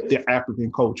within the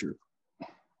African culture.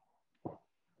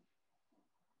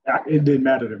 It didn't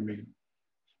matter to me.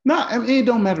 No, I mean, it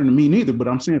don't matter to me neither, but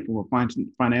I'm saying from a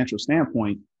financial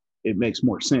standpoint, it makes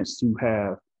more sense to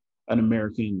have an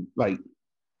American, like,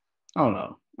 I don't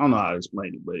know how to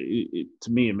explain it, but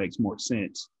to me, it makes more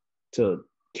sense to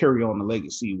carry on the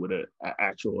legacy with an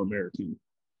actual American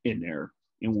in there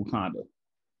in Wakanda.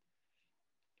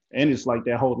 And it's like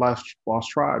that whole lost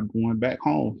tribe going back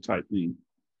home type thing.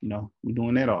 You know, we're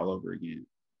doing that all over again.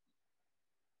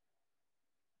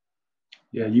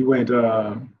 Yeah, you went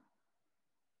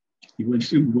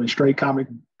straight comic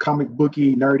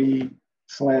booky, nerdy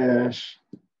 /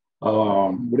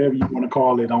 whatever you want to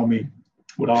call it on me,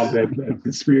 with all that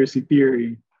conspiracy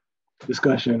theory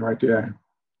discussion right there.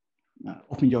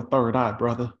 Open your third eye,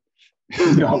 brother.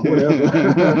 Whatever.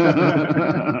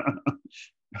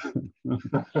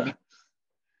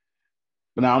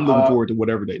 But now I'm looking forward to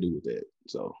whatever they do with that.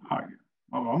 So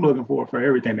I'm looking forward for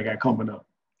everything they got coming up.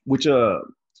 Which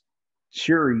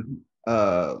Shuri,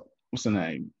 what's her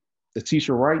name?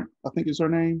 Letitia Wright, I think is her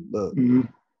name. I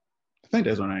think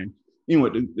that's her name. Anyway,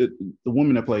 the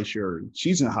woman that plays Shuri,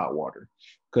 she's in hot water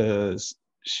because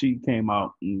she came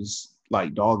out and was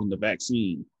like dogging the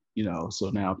vaccine, you know. So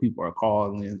now people are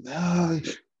calling, you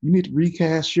need to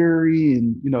recast Shuri,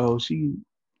 and you know,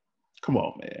 come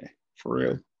on, man, for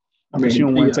real. I mean, she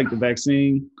don't want to take the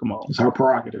vaccine. Come on, it's her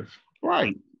prerogative,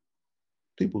 right?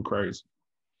 People crazy.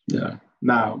 Yeah.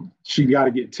 Now she got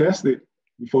to get tested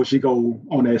before she go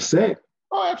on that set.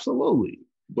 Oh, absolutely.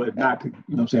 But not, you know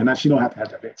what I'm saying? Now she don't have to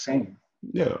have the vaccine.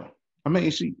 Yeah. I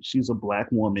mean, she's a Black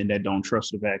woman that don't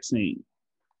trust the vaccine.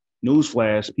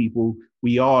 Newsflash, people,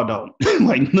 we all don't.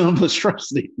 Like, none of us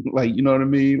trust it. Like, you know what I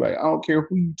mean? Like, I don't care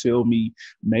who you tell me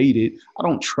made it. I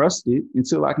don't trust it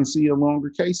until I can see a longer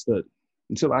case study,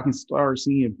 until I can start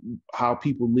seeing how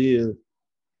people live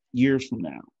years from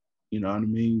now. You know what I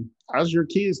mean? How's your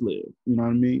kids live? You know what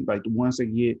I mean? Like the ones that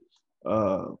get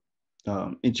uh,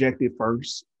 injected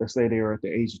first, let's say they're at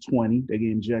the age of 20, they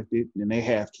get injected, then they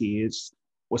have kids.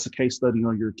 What's the case study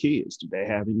on your kids? Do they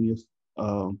have any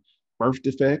birth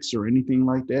defects or anything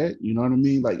like that? You know what I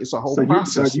mean? Like it's a whole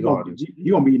process. You're going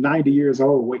to be 90 years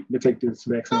old waiting to take this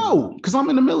vaccine. No, because I'm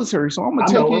in the military, so I'm going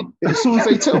to take it as soon as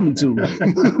they tell me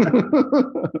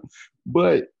to.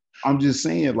 But I'm just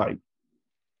saying, like,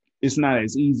 it's not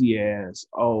as easy as,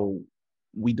 oh,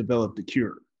 we developed the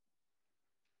cure.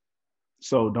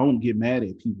 So don't get mad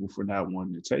at people for not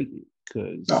wanting to take it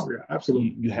because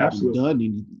you haven't done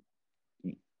anything.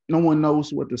 No one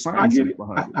knows what the science is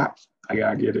behind it. I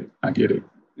get it.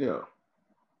 Yeah.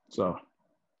 So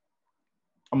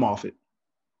I'm off it.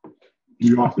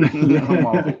 You're off it?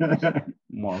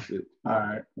 I'm off it. All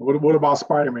right. What about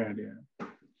Spider-Man then?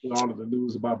 With all of the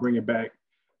news about bringing back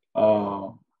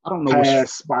I don't know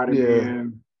past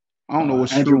Spider-Man. Yeah. I don't know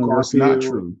what's true and what's not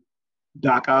true.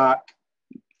 Doc Ock.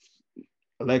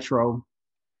 Electro.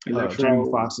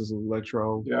 Jamie Foxx is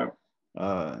Electro. Yeah.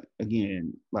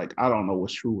 Again, like I don't know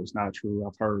what's true, what's not true.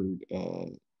 I've heard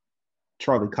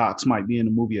Charlie Cox might be in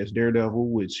the movie as Daredevil,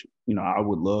 which I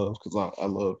would love because I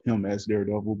love him as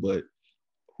Daredevil. But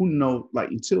who knows?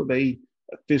 Like until they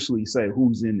officially say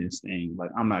who's in this thing, like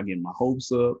I'm not getting my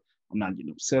hopes up. I'm not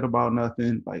getting upset about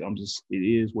nothing. Like it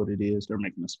is what it is. They're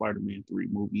making a Spider-Man 3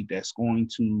 movie that's going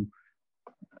to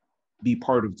be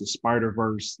part of the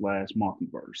Spider-Verse /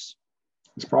 multiverse.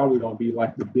 It's probably going to be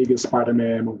like the biggest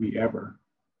Spider-Man movie ever.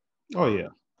 Oh, yeah.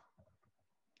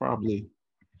 Probably.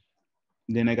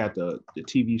 Then they got the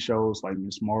TV shows like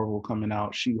Ms. Marvel coming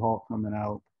out, She-Hulk coming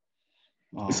out.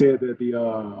 They said that the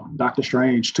Doctor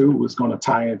Strange 2 was going to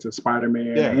tie into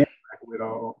Spider-Man and Black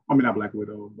Widow. I mean, not Black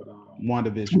Widow, but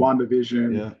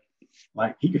WandaVision. Yeah.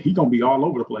 Like he going to be all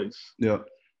over the place. Yeah.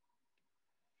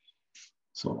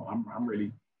 So I'm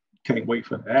really can't wait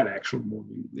for that actual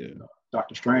movie. Yeah.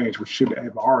 Doctor Strange, which should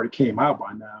have already came out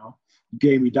by now. You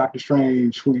gave me Doctor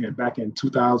Strange back in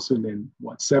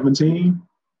 2017,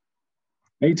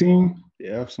 18?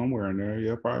 Yeah, somewhere in there.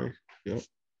 Yeah, probably. Yep.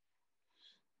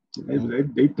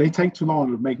 They take too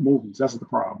long to make movies. That's the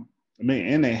problem. I mean,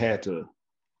 and they had to.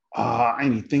 I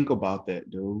didn't even think about that,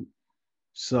 dude.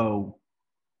 So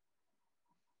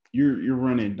you're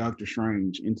running Doctor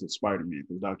Strange into Spider-Man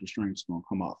because Doctor Strange is going to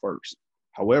come out first.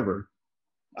 However,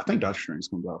 I think Doctor Strange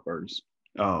comes out first.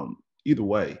 Either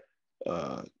way,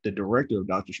 the director of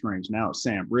Doctor Strange now is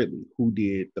Sam Ridley, who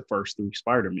did the first 3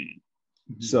 Spider-Man.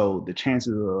 Mm-hmm. So the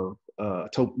chances of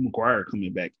Tobey Maguire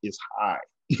coming back is high.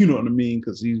 You know what I mean?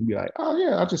 Because he's gonna be like, oh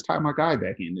yeah, I'll just tie my guy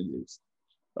back into this.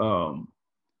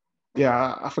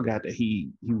 I forgot that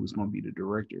he was going to be the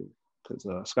director because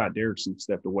Scott Derrickson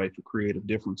stepped away for creative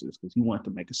differences because he wanted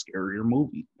to make a scarier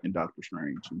movie in Doctor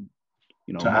Strange. And,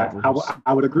 so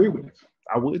I would agree with it.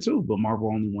 I would too, but Marvel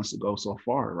only wants to go so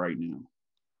far right now.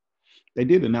 They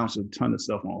did announce a ton of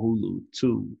stuff on Hulu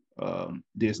too,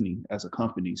 Disney as a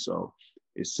company. So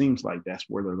it seems like that's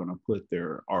where they're going to put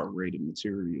their R-rated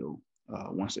material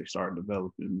once they start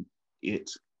developing it.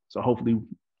 So hopefully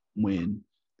when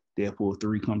Deadpool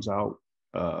 3 comes out,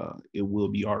 it will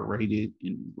be R-rated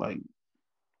and like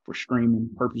for streaming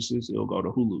purposes, it'll go to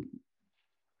Hulu.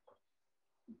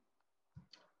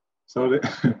 So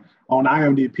on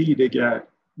IMDb,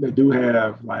 they do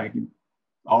have like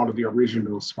all of the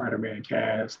original Spider-Man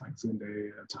cast, like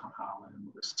Zendaya, Tom Holland,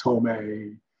 Marissa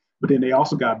Tomei. But then they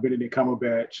also got Benedict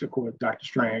Cumberbatch, of course, Doctor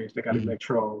Strange. They got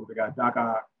Electro. They got Doc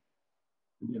Ock.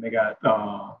 And then they got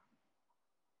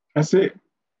that's it.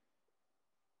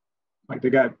 Like they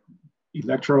got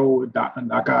Electro and Doc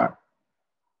Ock,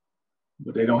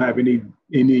 but they don't have any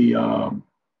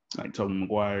like Tobey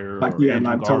Maguire, like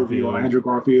Tobey or Andrew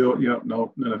Garfield. Yep,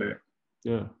 no, none of that.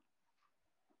 Yeah.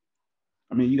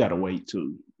 I mean, you got to wait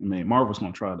too. I mean, Marvel's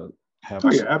gonna try to have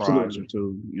a surprise or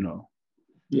two.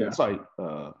 Yeah. It's like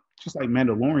just like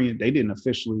Mandalorian, they didn't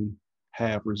officially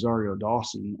have Rosario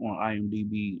Dawson on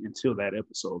IMDb until that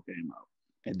episode came out,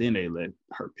 and then they let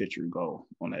her picture go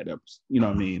on that episode. You know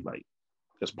what I mean? Like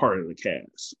that's part of the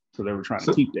cast, so they were trying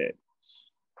to keep that.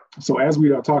 So as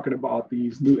we are talking about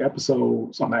these new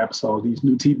episodes, these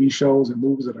new TV shows and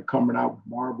movies that are coming out with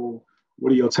Marvel,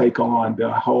 what are your take on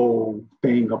the whole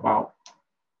thing about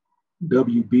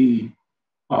WB,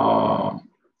 HBO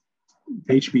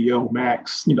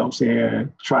Max, you know what I'm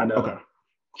saying, trying to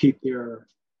keep the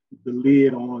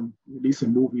lid on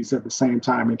releasing movies at the same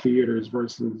time in theaters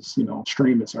versus, you know,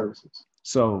 streaming services?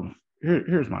 So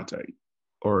here's my take.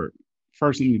 Or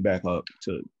first, let me back up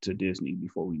to Disney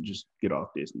before we just get off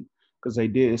Disney. Because they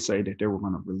did say that they were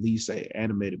going to release an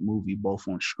animated movie both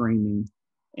on streaming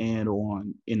and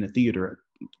in the theater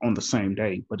on the same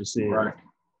day. But it said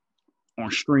on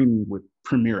streaming with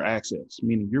Premier Access,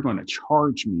 meaning you're going to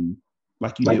charge me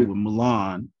like you did with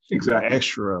Mulan,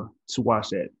 extra to watch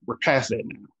that. We're past that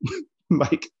now.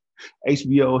 Like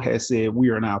HBO has said, we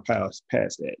are now past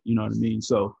that. You know what I mean?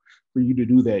 So for you to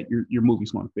do that, your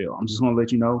movie's going to fail. I'm just going to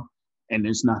let you know. And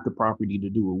it's not the property to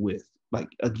do it with. Like,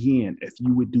 again, if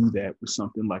you would do that with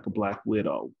something like a Black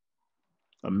Widow,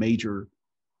 a major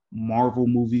Marvel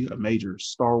movie, a major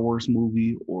Star Wars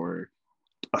movie, or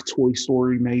a Toy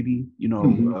Story, maybe, you know,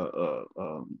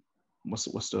 what's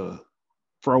the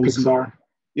Frozen? Pixar.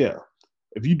 Yeah.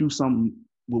 If you do something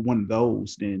with one of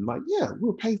those, then like, yeah,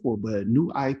 we'll pay for it. But a new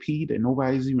IP that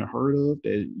nobody's even heard of,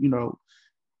 that, you know,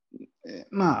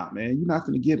 nah, man, you're not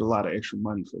going to get a lot of extra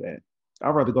money for that. I'd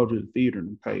rather go to the theater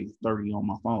than pay $30 on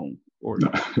my phone. Or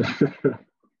I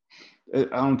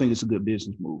don't think it's a good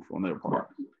business move on their part.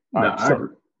 But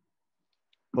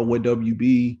what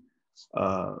WB,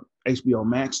 HBO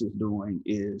Max is doing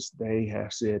is they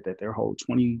have said that their whole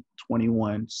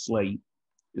 2021 slate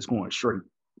is going straight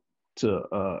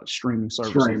to streaming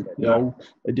services at no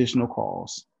additional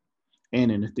cost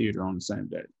and in the theater on the same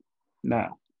day.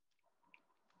 Now,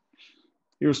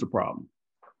 here's the problem.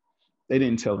 They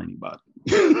didn't tell anybody.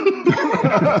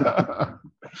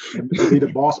 They did a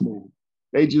boss move.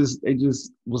 They just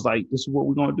was like, this is what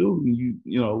we're gonna do, and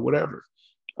you know, whatever.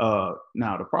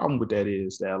 Now the problem with that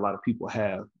is that a lot of people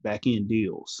have back end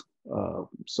deals.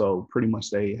 So pretty much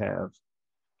they're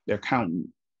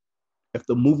counting. If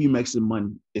the movie makes it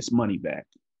money, it's money back,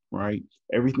 right?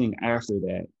 Everything after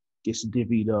that gets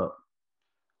divvied up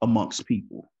amongst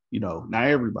people. You know, not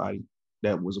everybody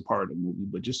that was a part of the movie,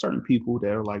 but just certain people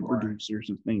that are like producers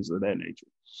and things of that nature.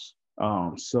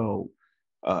 So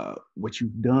what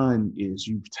you've done is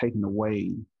you've taken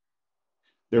away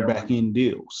their back end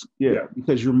deals. Yeah.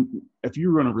 Because if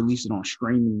you're going to release it on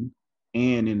streaming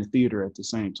and in the theater at the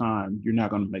same time, you're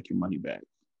not going to make your money back.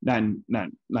 Not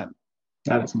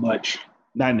as much.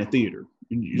 Not in the theater.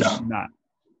 You're just not.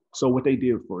 So what they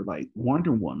did for like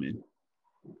Wonder Woman,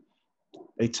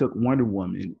 they took Wonder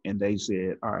Woman and they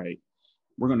said, all right,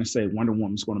 we're going to say Wonder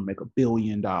Woman's going to make $1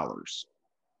 billion,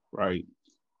 right?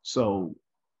 So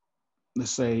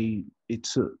let's say it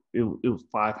was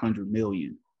 500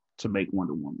 million to make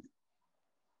Wonder Woman.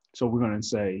 So we're going to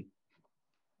say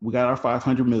we got our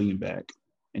 500 million back,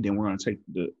 and then we're going to take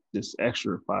this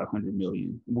extra 500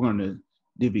 million. We're going to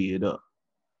divvy it up.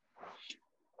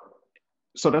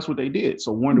 So that's what they did.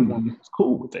 So Wonder Woman was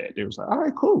cool with that. They was like, all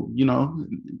right, cool. You know,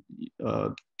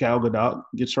 Gal Gadot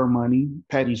gets her money.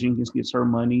 Patty Jenkins gets her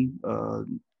money.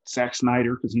 Zack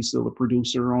Snyder, because he's still a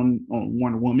producer on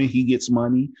Wonder Woman, he gets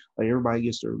money. Like, everybody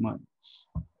gets their money.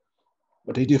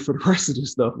 What they did for the rest of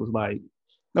this stuff was like,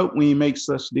 nope, we ain't make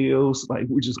such deals. Like,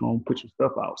 we're just going to put your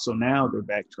stuff out. So now they're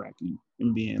backtracking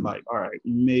and being like, all right,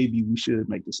 maybe we should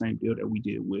make the same deal that we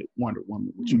did with Wonder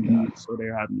Woman, with you guys. So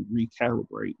they're having to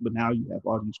recalibrate. But now you have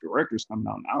all these directors coming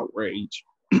out in outrage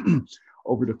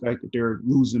over the fact that they're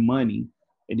losing money.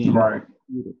 And then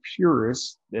the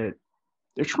purists that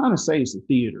they're trying to say it's a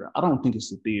theater. I don't think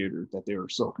it's a theater that they're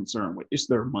so concerned with. It's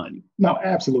their money. No,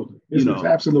 absolutely. It's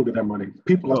absolutely their money.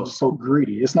 People are so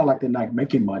greedy. It's not like they're not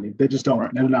making money. They just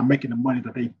don't. They're not making the money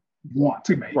that they want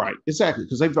to make. Right. Exactly.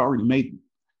 Because they've already made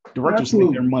directors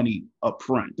make their money up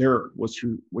front. They're what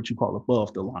you call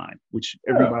above the line, which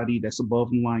everybody that's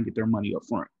above the line get their money up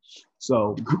front.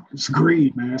 So it's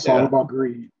greed, man. It's all about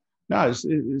greed. No, it's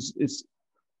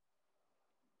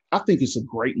I think it's a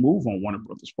great move on Warner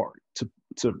Brothers' part to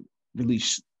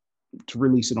release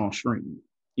it on streaming.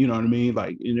 You know what I mean?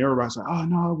 Like, and everybody's like, oh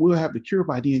no, we'll have the cure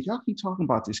by then. Y'all keep talking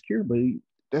about this cure, but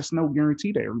that's no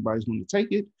guarantee that everybody's going to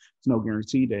take it. It's no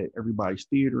guarantee that everybody's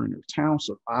theater in their town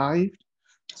survived.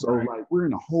 So like, we're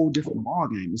in a whole different ball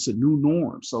game. It's a new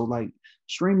norm. So like,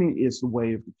 streaming is the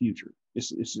way of the future.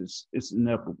 It's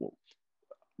inevitable.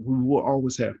 We will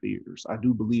always have theaters. I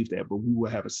do believe that, but we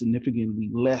will have a significantly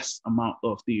less amount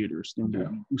of theaters than what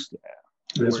we used to have.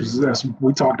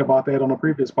 We talked about that on a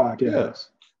previous podcast. Yeah.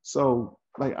 So,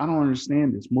 like, I don't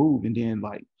understand this move. And then,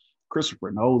 like, Christopher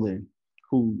Nolan,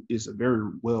 who is a very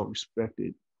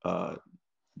well-respected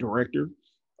director,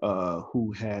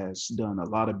 who has done a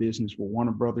lot of business with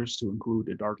Warner Brothers, to include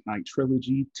the Dark Knight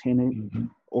trilogy, Tenet,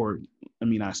 or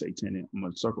I say Tenet. I'm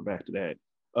gonna circle back to that.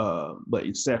 But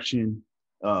Inception,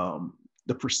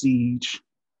 The Prestige,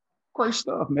 great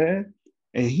stuff, man.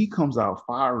 And he comes out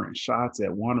firing shots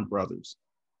at Warner Brothers,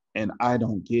 and I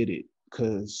don't get it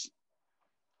because,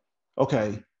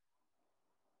 okay,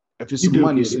 if it's a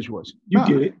money situation, you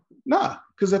get it. Nah,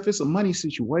 because if it's a money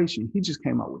situation, he just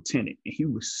came out with Tenet, and he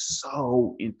was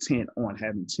so intent on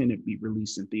having Tenet be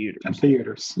released in theaters. In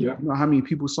theaters, yeah. You know how many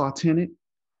people saw Tenet?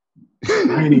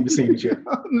 I ain't even seen it yet.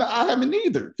 No, I haven't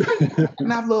either.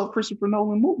 And I love Christopher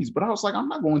Nolan movies, but I was like, I'm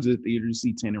not going to the theater to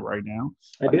see Tenet right now.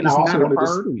 And like, then I also wanted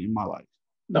to in my life.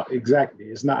 No, exactly.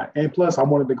 It's not. And plus, I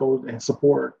wanted to go and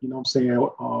support. You know what I'm saying?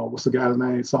 What's the guy's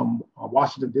name?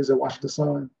 Washington. Is it Washington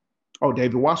Son? Oh,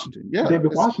 David Washington. Yeah.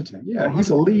 David Washington. Yeah. He's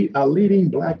a leading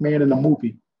Black man in a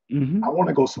movie. I want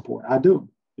to go support. I do.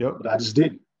 Yep. But I just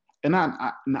didn't. And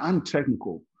I'm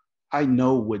technical. I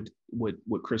know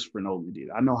what Christopher Nolan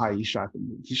did. I know how he shot the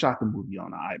movie. He shot the movie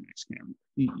on an IMAX camera.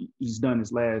 He's done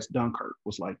his last Dunkirk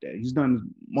was like that. He's done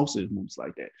most of his movies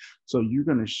like that. So you're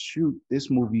gonna shoot this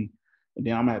movie, and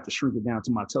then I'm gonna have to shrink it down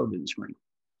to my television screen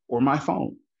or my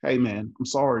phone. Hey man, I'm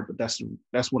sorry, but that's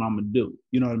what I'm gonna do.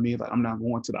 You know what I mean? Like, I'm not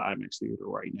going to the IMAX theater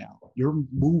right now. Your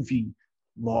movie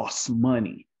lost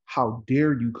money. How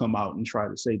dare you come out and try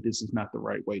to say this is not the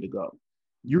right way to go?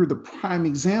 You're the prime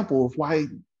example of why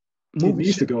movies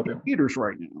needs to go there. Theaters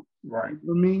right now. Right. You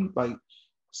know what I mean? Like,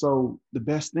 so the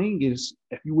best thing is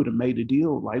if you would have made a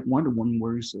deal like Wonder Woman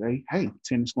where you say, hey,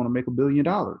 Tenet's going to make $1 billion.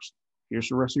 Here's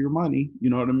the rest of your money. You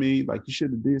know what I mean? Like, you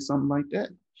should have did something like that.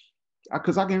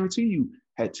 Because I guarantee you,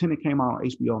 had Tenet came out on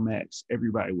HBO Max,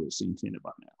 everybody would have seen Tenet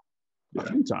by now. A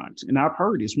few times. And I've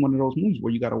heard it's one of those movies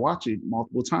where you got to watch it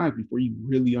multiple times before you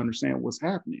really understand what's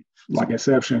happening. Like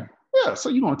Inception. Yeah, so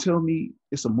you're going to tell me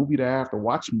it's a movie that I have to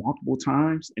watch multiple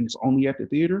times and it's only at the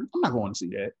theater? I'm not going to see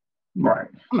that. Right.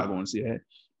 I'm not going to see that.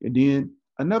 And then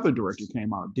another director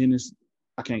came out, Dennis,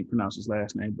 I can't pronounce his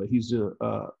last name, but he's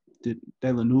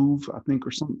Villeneuve, I think,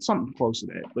 or something close to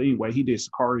that. But anyway, he did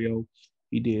Sicario.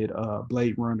 He did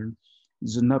Blade Runner.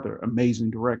 He's another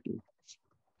amazing director.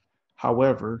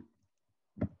 However,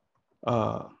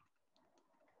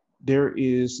 there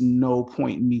is no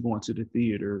point in me going to the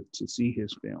theater to see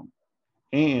his film.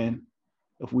 And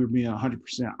if we're being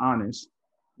 100% honest,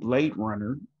 Blade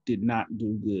Runner did not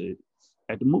do good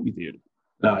at the movie theater.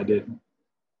 No, I didn't.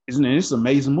 It's an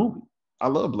amazing movie. I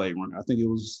love Blade Runner. I think it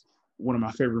was one of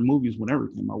my favorite movies whenever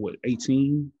it came out.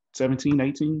 17,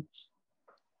 18?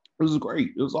 It was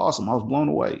great. It was awesome. I was blown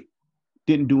away.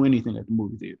 Didn't do anything at the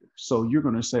movie theater. So you're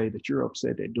going to say that you're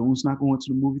upset that Dune's not going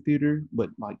to the movie theater, but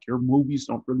like your movies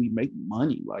don't really make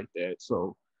money like that.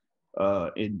 So,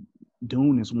 and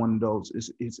Dune is one of those,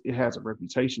 it has a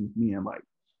reputation of being like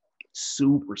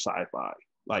super sci-fi,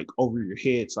 like over your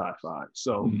head sci-fi.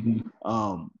 So,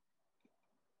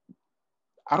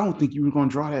 I don't think you were going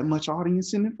to draw that much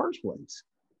audience in the first place.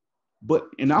 But,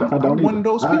 and I'm one of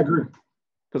those people. I agree.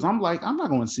 Because I'm like, I'm not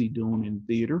going to see Dune in the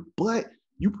theater, but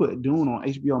you put Dune on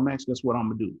HBO Max, guess what I'm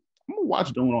going to do? I'm going to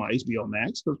watch Dune on HBO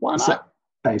Max, because why not?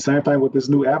 Hey, same thing with this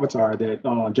new Avatar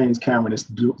that James Cameron is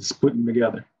putting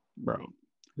together. Bro.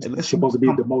 It's supposed to be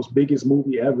the most biggest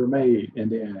movie ever made, and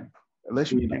then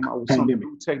unless you came out with some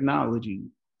new technology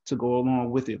to go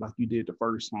along with it, like you did the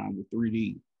first time with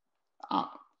 3D.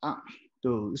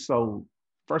 Dude, so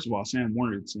first of all, Sam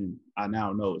Worthington, I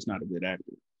now know is not a good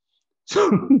actor.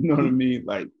 You know what I mean?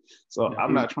 Like, so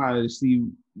I'm not trying to see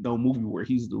no movie where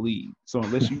he's the lead. So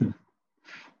unless you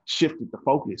shifted the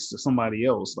focus to somebody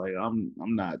else, like I'm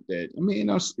not that. I mean,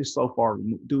 it's so far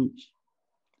removed. Dude,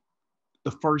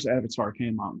 the first Avatar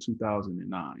came out in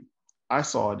 2009. I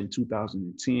saw it in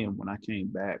 2010 when I came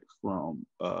back from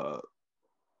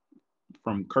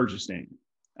Kyrgyzstan.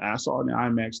 And I saw it in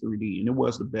IMAX 3D, and it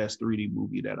was the best 3D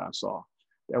movie that I saw.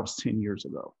 That was 10 years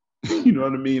ago. You know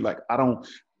what I mean? Like,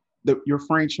 your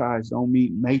franchise don't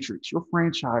mean Matrix. Your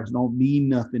franchise don't mean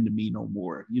nothing to me no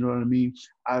more. You know what I mean?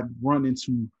 I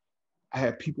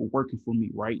have people working for me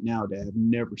right now that have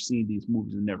never seen these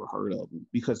movies and never heard of them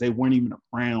because they weren't even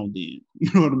around then.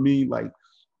 You know what I mean? Like,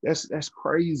 that's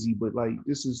crazy. But like,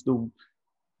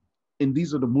 and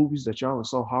these are the movies that y'all are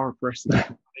so hard pressed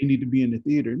to they need to be in the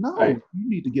theater. No, you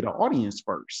need to get an audience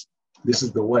first. This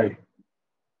is the way.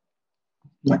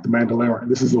 Like the Mandalorian,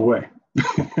 this is the way.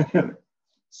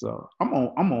 So I'm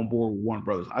on board with Warner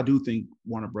Brothers. I do think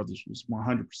Warner Brothers was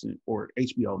 100%, or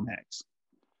HBO Max.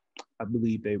 I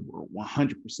believe they were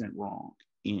 100% wrong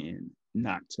in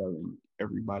not telling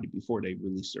everybody before they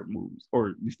released their movies,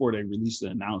 or before they released the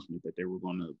announcement that they were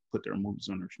going to put their movies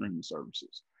on their streaming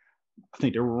services. I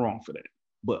think they were wrong for that.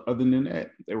 But other than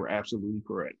that, they were absolutely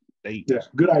correct.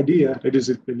 Good idea. They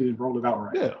didn't roll it out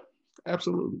right. Yeah,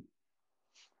 absolutely.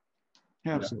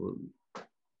 Absolutely. Yeah.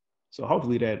 So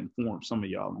hopefully that informs some of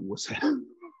y'all on what's happening.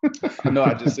 I know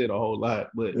I just said a whole lot,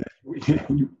 but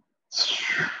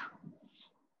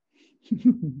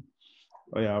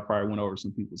oh yeah, I probably went over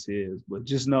some people's heads. But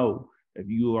just know if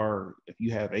you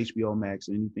have HBO Max,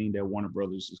 anything that Warner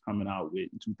Brothers is coming out with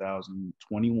in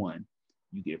 2021,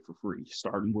 you get for free,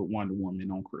 starting with Wonder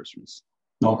Woman on Christmas.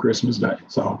 On Christmas Day.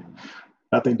 So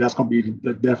I think that's going to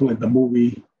be definitely the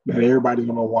movie that everybody's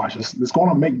going to watch. It's going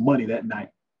to make money that night.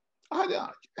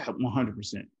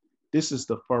 100%. This is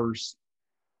the first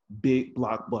big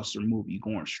blockbuster movie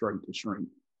going straight to stream.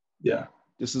 Yeah.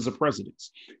 This is a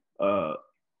precedence. And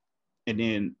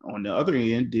then on the other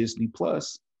end, Disney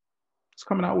Plus is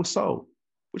coming out with Soul,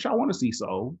 which I want to see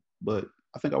Soul, but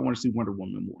I think I want to see Wonder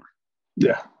Woman more.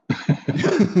 Yeah.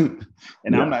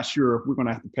 And I'm not sure if we're going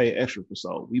to have to pay extra for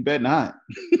Soul. We bet not.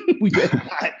 We bet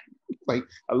not. Like,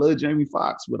 I love Jamie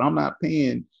Foxx, but I'm not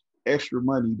paying extra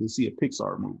money to see a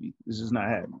Pixar movie. It's just not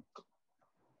happening.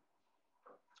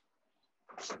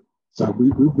 So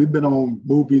we've been on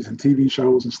movies and TV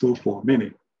shows and stuff for a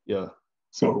minute. Yeah.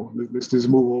 So let's just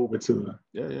move over to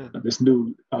this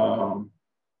new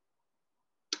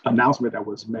announcement that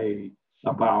was made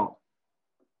about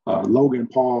Logan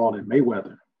Paul and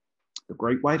Mayweather. The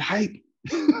Great White Hype.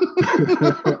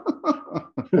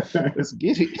 Let's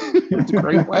get it. It's the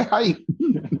Great White Hype.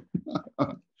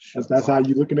 That's how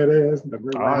you looking at it as the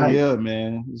Great White Hype. Yeah,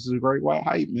 man. This is a Great White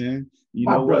Hype, man. You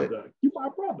my know brother. What? You my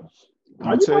brother.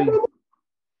 I'm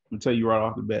gonna tell you right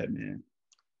off the bat, man.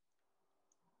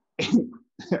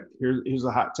 Here's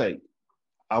a hot take.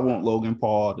 I want Logan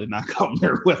Paul to knock out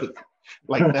Mayweather.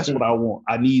 Like, that's what I want.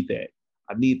 I need that.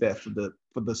 I need that for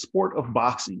the sport of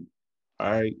boxing.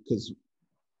 All right, because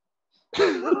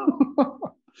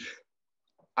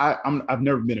I've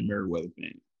never been a Mayweather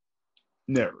fan.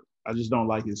 Never. I just don't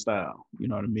like his style. You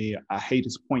know what I mean? I hate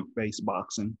his point-based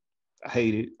boxing. I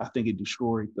hate it. I think it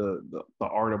destroyed the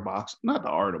art of boxing. Not the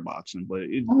art of boxing, but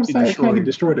it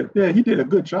destroyed it. Yeah, he did a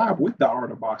good job with the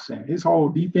art of boxing. His whole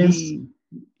defense.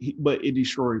 But it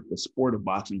destroyed the sport of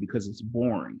boxing because it's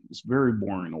boring. It's very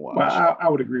boring to watch. Well, I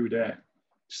would agree with that.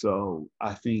 So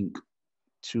I think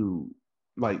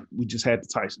we just had the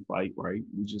Tyson fight, right?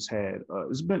 We just had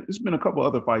it's been a couple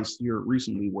other fights here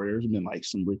recently where there's been like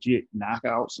some legit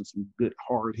knockouts and some good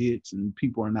hard hits, and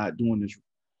people are not doing this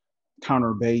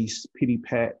counter-based pity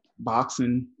pat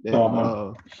boxing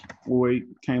that Floyd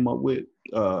came up with.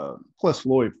 Plus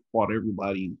Floyd fought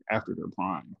everybody after their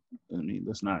prime. I mean,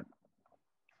 let's not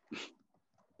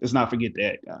forget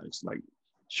that, guys. Like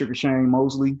Sugar Shane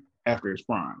Mosley after his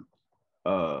prime.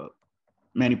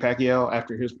 Manny Pacquiao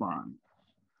after his prime.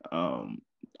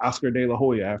 Oscar De La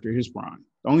Hoya after his prime.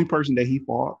 The only person that he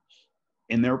fought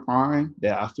in their prime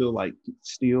that I feel like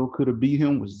still could have beat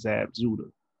him was Zab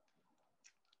Zuda.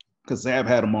 Because Zab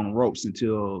had him on the ropes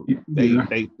until they got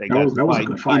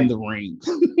to fight in the ring.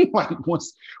 Like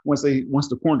once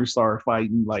the corner started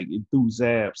fighting, like it threw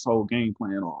Zab's whole game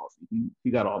plan off. He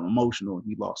got all emotional and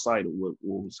he lost sight of what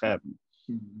was happening.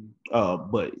 Mm-hmm.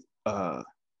 But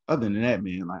other than that,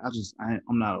 man, like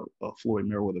I'm not a Floyd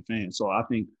Mayweather fan. So I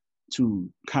think to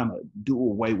kind of do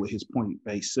away with his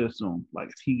point-based system, like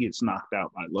if he gets knocked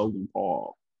out by Logan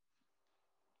Paul,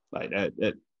 like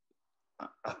that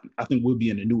I think we'll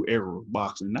be in a new era of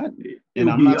boxing.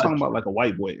 I'm not talking about like a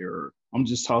white boy era. I'm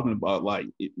just talking about like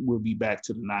we'll be back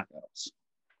to the knockouts.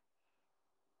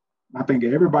 I think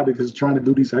everybody that's trying to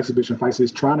do these exhibition fights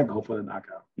is trying to go for the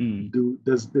knockout.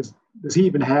 Does he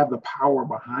even have the power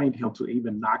behind him to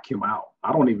even knock him out?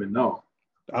 I don't even know.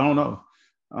 I don't know.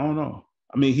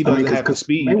 I mean, he doesn't have the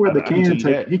speed.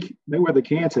 Mayweather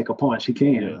can take a punch. He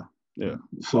can. Yeah.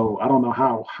 So I don't know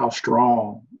how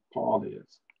strong Paul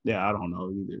is. Yeah, I don't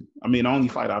know either. I mean, the only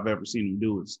fight I've ever seen him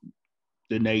do is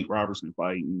the Nate Robertson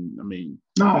fight. And I mean,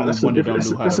 that's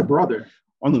a brother.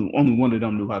 Only one of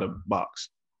them knew how to box.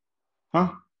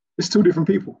 Huh? It's two different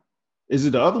people. Is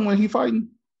it the other one he fighting?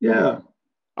 Yeah.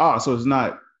 So it's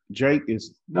not Jake.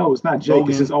 No, it's not Jake. Logan.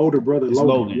 It's his older brother,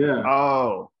 Logan. Yeah.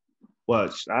 Oh,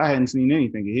 well, I hadn't seen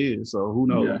anything of his, so who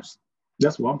knows? Yeah.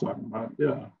 That's what I'm talking about.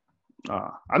 Yeah.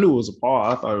 I knew it was a Paul.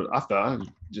 I thought I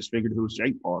just figured it was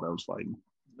Jake Paul that was fighting.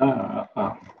 I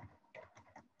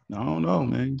don't know,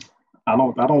 man. I'm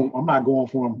not going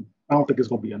for him. I don't think it's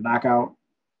gonna be a knockout.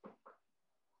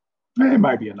 It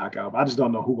might be a knockout, but I just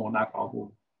don't know who's gonna knock out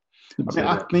who.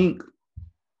 I think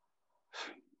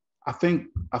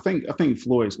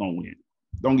Floyd's gonna win.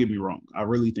 Don't get me wrong. I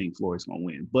really think Floyd's gonna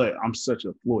win. But I'm such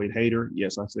a Floyd hater.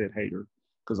 Yes, I said hater.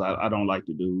 because I don't like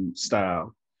the dude's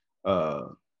style. Uh,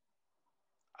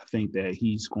 I think that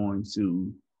he's going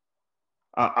to.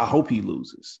 I hope he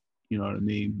loses. You know what I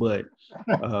mean? But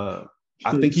I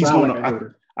think he's going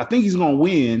to. I think he's going to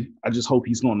win. I just hope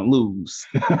he's going to lose.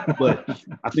 But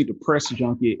I think the press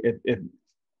junket,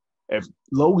 if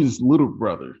Logan's little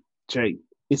brother, Jake,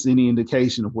 it's any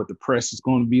indication of what the press is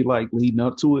going to be like leading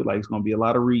up to it, like it's going to be a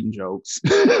lot of reading jokes.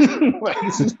 Like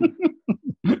it's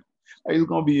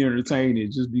going to be entertaining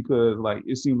just because like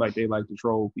it seems like they like to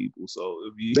troll people. So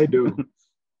they do.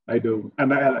 They do.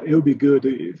 And it would be good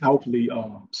to hopefully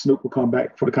Snoop will come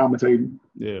back for the commentating.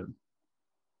 Yeah.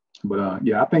 But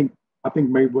yeah, I think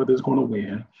Mayweather's going to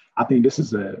win. I think this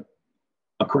is a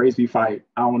crazy fight.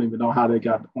 I don't even know how they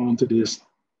got onto this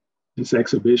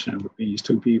exhibition with these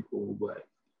two people, but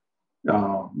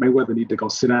Mayweather need to go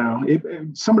sit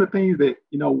down. Some of the things that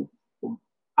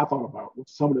I thought about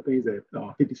some of the things that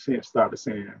 50 Cent started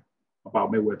saying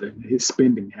about Mayweather, his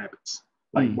spending habits.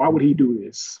 Like, why would he do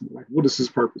this? Like, what is his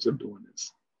purpose of doing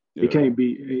this? Yeah. It can't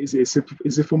be. Is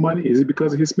it for money? Is it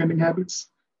because of his spending habits?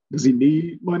 Does he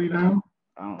need money now?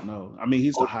 I don't know. I mean,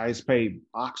 he's the highest paid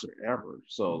boxer ever.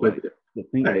 So, like, the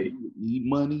thing that he would need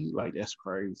money, like, that's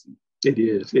crazy. It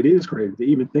is. It is crazy to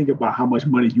even think about how much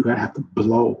money you have to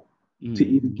blow to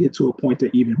even get to a point to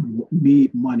even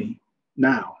need money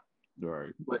now.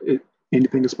 Right. But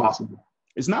anything is possible.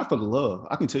 It's not for the love.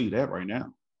 I can tell you that right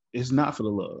now. It's not for the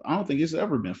love. I don't think it's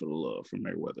ever been for the love from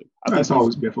Mayweather. It's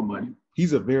always been for money.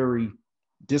 He's a very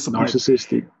disciplined.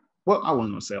 Narcissistic. Well, I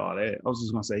wasn't going to say all that. I was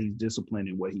just going to say he's disciplined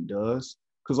in what he does.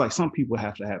 Because, like, some people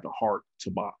have to have the heart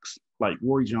to box. Like,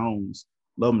 Roy Jones,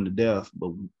 love him to death,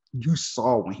 but you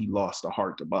saw when he lost the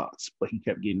heart to box, but he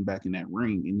kept getting back in that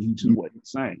ring, and he just wasn't the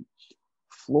same.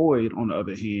 Floyd, on the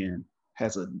other hand,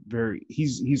 has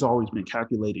he's always been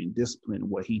calculated and disciplined in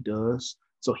what he does.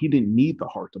 So he didn't need the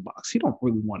heart to box. He don't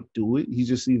really want to do it. He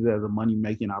just sees it as a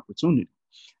money-making opportunity.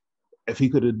 If he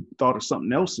could have thought of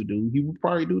something else to do, he would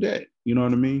probably do that. You know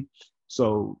what I mean?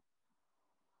 So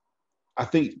I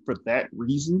think for that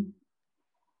reason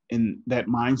and that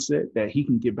mindset that he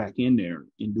can get back in there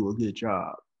and do a good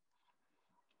job.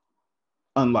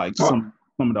 Unlike some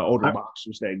of the older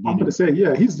boxers that get I'm going to say,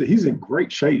 yeah, he's in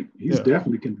great shape. He's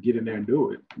definitely can get in there and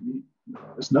do it.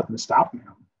 There's nothing to stop him.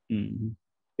 Mm-hmm.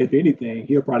 If anything,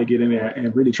 he'll probably get in there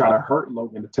and really try to hurt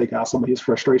Logan to take out some of his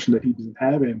frustration that he's been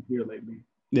having here lately.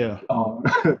 Yeah.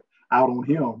 Out on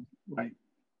him. Like,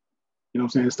 you know what I'm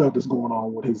saying? Stuff that's going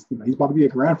on with his, he's about to be a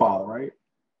grandfather, right?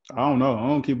 I don't know. I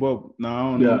don't keep up. No, I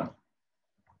don't know.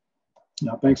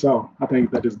 Yeah, I think so. I think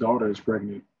that his daughter is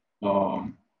pregnant.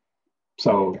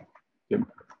 So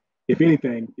if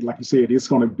anything, like you said, it's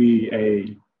going to be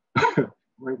a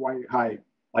great white hype.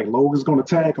 Like Logan's going to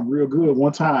tag him real good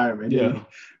one time, and then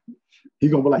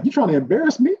he's going to be like, "You trying to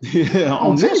embarrass me?" Yeah,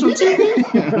 on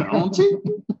TV. On TV.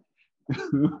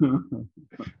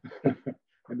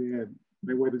 And then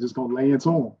Mayweather just going to lay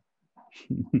into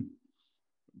him.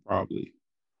 Probably.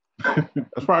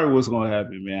 That's probably what's going to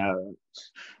happen, man.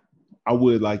 I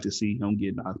would like to see him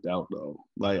get knocked out though.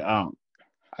 Like I've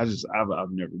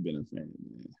never been a fan,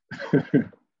 man.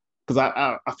 Because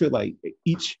I feel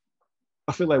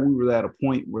like we were at a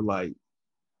point where like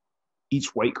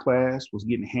each weight class was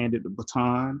getting handed the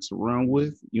baton to run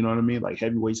with. You know what I mean? Like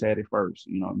heavyweights had it first.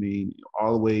 You know what I mean?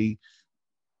 All the way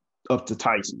up to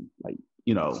Tyson, like,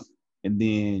 you know, and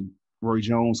then Roy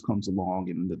Jones comes along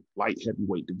and the light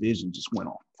heavyweight division just went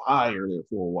on fire there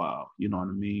for a while. You know what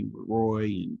I mean? With Roy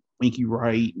and Winky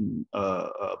Wright and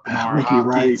Bernard Winky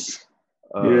Hopkins.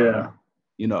 Wright.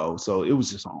 You know, so it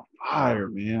was just on fire,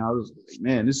 man. I was like,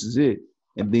 man, this is it.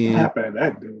 And then what happened to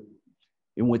that dude?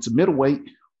 It went to middleweight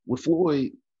with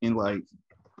Floyd, and like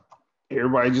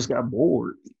everybody just got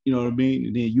bored. You know what I mean?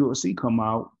 And then UFC come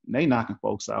out, and they knocking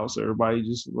folks out. So everybody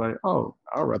just like, oh,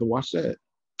 I'd rather watch that.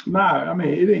 Nah, I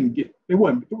mean, it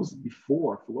was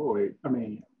before Floyd. I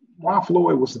mean, while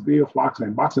Floyd was severe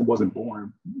boxing wasn't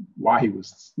born while he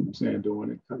was, you know what I'm saying,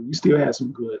 doing it. You still had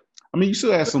some good. I mean, you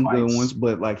still had some good ones,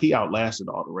 but like he outlasted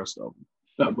all the rest of them.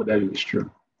 No, but that is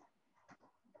true.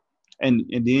 And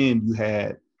then you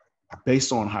had,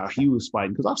 based on how he was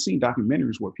fighting, because I've seen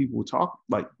documentaries where people would talk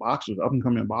like boxers, up and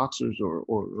coming boxers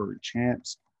or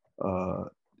champs,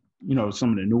 you know,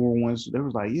 some of the newer ones. They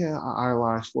was like, yeah, I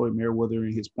idolized Floyd Mayweather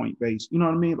and his point base. You know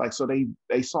what I mean? Like, so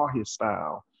they saw his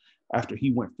style after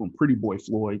he went from Pretty Boy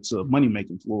Floyd to Money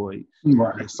Making Floyd.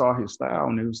 Right. They saw his style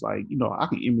and it was like, you know, I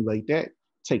can emulate that,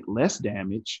 take less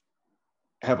damage,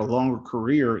 have a longer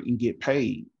career, and get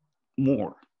paid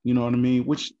more. You know what I mean?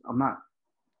 Which I'm not.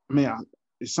 I mean,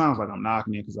 it sounds like I'm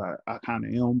knocking it because I kind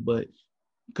of am, but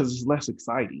because it's less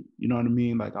exciting. You know what I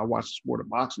mean? Like I watch the sport of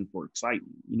boxing for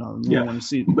excitement. You know, you Yeah. don't want to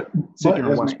sit But there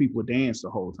and watch people dance the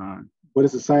whole time. But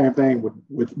it's the same thing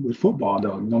with football,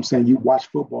 though. You know what I'm saying? You watch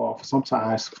football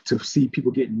sometimes to see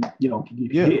people getting,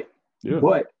 get hit,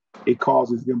 but it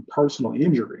causes them personal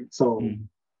injury. So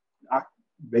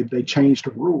they changed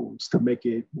the rules to make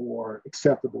it more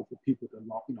acceptable for people to,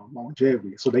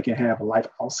 longevity, so they can have a life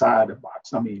outside of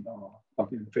box. Of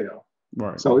the NFL.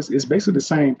 Right. So it's basically the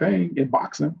same thing in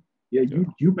boxing. Yeah,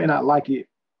 you may not like it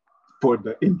for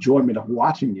the enjoyment of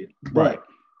watching it, but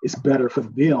it's better for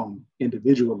them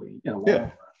individually in a long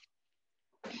run.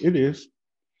 It is.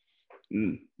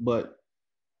 But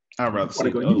I'd rather see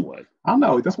it the other way. I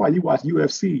know. That's why you watch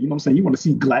UFC. You know what I'm saying? You want to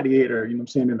see Gladiator, you know what I'm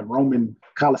saying, in the Roman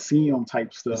Coliseum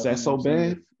type stuff. Is that so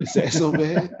bad? Is that so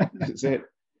bad? Is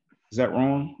that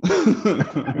wrong?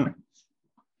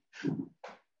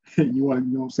 You want,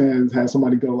 you know what I'm saying, have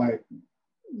somebody go like,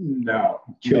 no,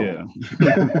 kill him.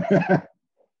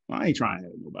 I ain't trying to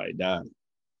have nobody die.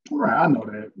 Right, I know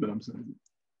that, but I'm saying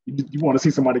you want to see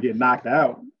somebody get knocked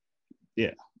out.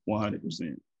 Yeah,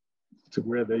 100%. To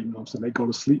where they, you know what I'm saying, they go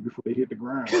to sleep before they hit the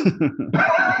ground.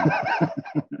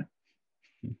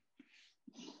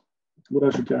 What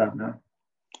else you got, man?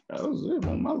 That was it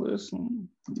on my list.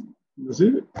 That's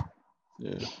it?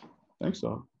 Yeah, I think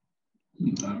so.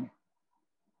 No.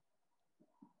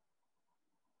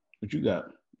 What you got?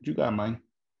 What you got, man?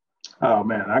 Oh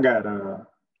man, I got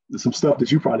some stuff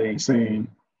that you probably ain't seen.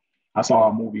 I saw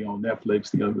a movie on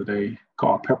Netflix the other day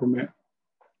called Peppermint.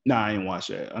 Nah, I ain't watched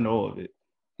that. I know of it.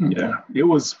 Yeah, it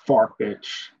was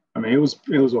far-fetched. I mean, it was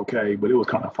okay, but it was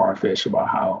kind of far-fetched about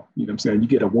how, you know what I'm saying, you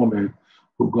get a woman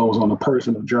who goes on a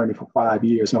personal journey for 5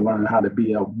 years and learn how to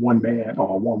be a one man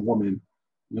or a one woman,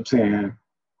 you know what I'm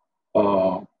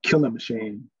saying, killing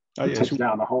machine. Oh, yeah, takes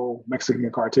down the whole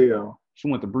Mexican cartel. She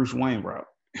went the Bruce Wayne route.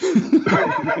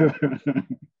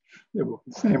 Yeah,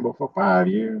 but for 5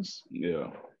 years. Yeah.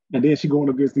 And then she going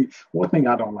against the one thing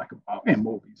I don't like about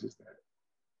movies is that,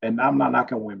 and I'm not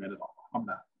knocking women at all. I'm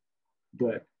not.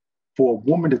 But for a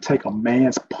woman to take a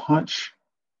man's punch,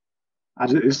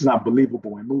 it's not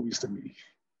believable in movies to me.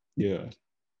 Yeah.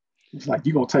 It's like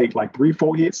you're gonna take like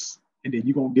 3-4 hits and then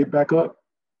you're gonna get back up.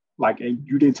 Like, and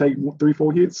you didn't take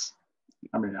 3-4 hits.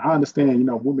 I mean, I understand,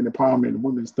 women empowerment and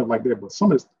women and stuff like that, but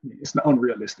some of it's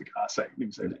unrealistic, I say. Let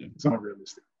me say that. It's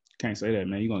unrealistic. Can't say that,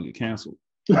 man. You're gonna get canceled.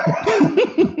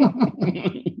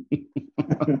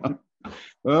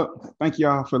 Well, thank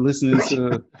y'all for listening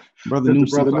to Brother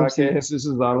Numpsi podcast. This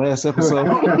is our last episode.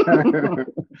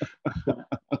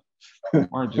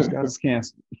 Mark just got us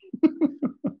canceled.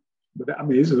 But I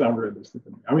mean, this is unrealistic.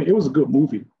 I mean, it was a good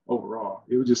movie overall.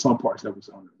 It was just some parts that was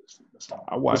unrealistic. That's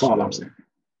all I'm saying.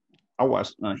 I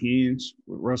watched Unhinged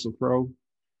with Russell Crowe.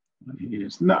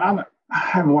 Unhinged. No, I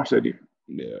haven't watched that yet.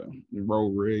 Yeah, the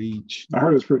Road Rage. I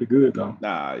heard it was pretty good though.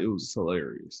 Nah, it was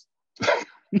hilarious.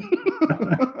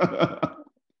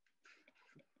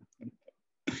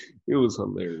 It was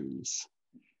hilarious.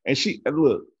 And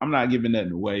look, I'm not giving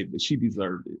nothing away, but she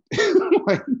deserved it.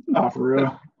 Like, for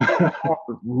real.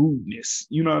 Rudeness.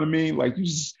 You know what I mean? Like, you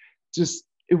just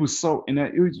it was so, and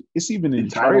it's even in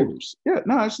Entitled. Trailers. Yeah,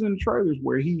 no, it's in the trailers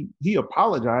where he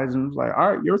apologized and was like,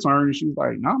 all right, your turn. And she was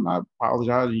like, no, I'm not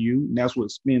apologizing to you. And that's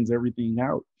what spins everything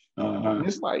out. And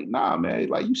it's like, nah, man,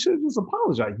 like you should just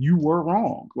apologize. You were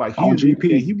wrong. Like on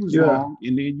GP. He was wrong,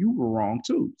 and then you were wrong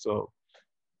too. So,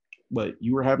 but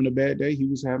you were having a bad day. He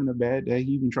was having a bad day.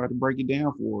 He even tried to break it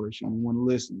down for her. She didn't want to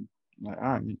listen. I'm like, all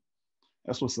right,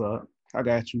 that's what's up. I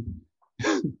got you.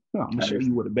 I'm gonna show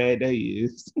you what a bad day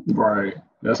is. Right.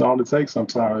 That's all it takes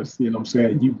sometimes. You know what I'm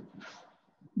saying? You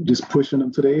just pushing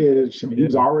them to the edge. I mean, he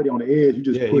was already on the edge. You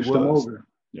just pushed him over.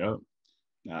 Yep.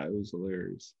 Nah, it was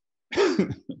hilarious. I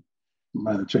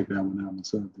might have checked that one out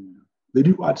myself. Did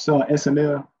you watch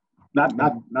SNL?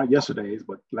 Not yesterday's,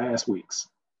 but last week's.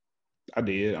 I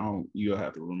did. You'll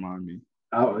have to remind me.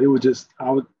 It was just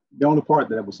the only part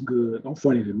that was good,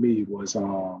 funny to me was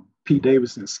Pete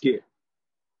Davidson's skit.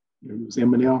 It was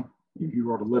Eminem. He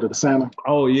wrote a letter to Santa.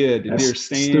 Oh yeah, the Dear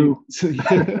Stan.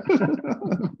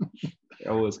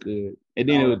 That was good. And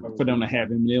then it was for them to have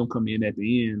Eminem come in at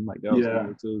the end, like that was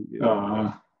good too.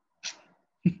 Yeah.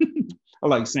 I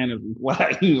like Santa's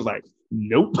reply. He was like,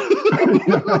 "Nope,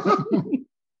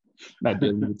 not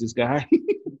dealing with this guy."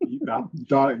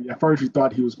 At first you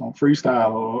thought he was gonna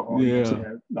freestyle or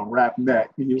rap that.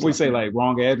 We say like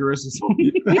wrong address or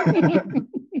something.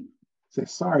 Say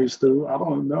sorry, Stu. I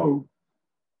don't know.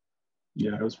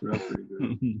 Yeah, it was pretty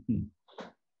good.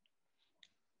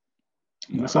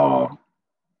 That's all.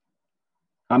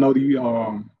 I know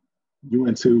you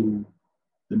into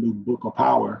the new Book of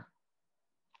Power.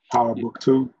 Power Book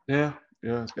 2. Yeah.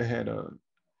 They had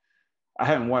I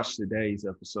haven't watched today's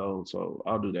episode, so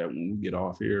I'll do that when we get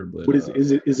off here. But What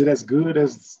is it as good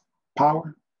as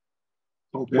Power?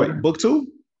 Or better? wait, book 2?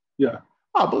 Yeah.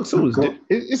 Oh, book 2 is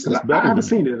it's better. I haven't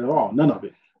seen it at all. None of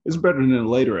it. It's better than the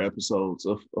later episodes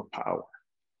of Power.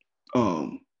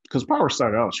 Because Power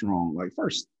started out strong. Like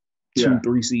first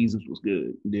 2-3 seasons was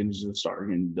good. And then it just started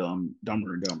getting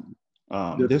dumber and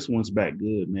dumber. This one's back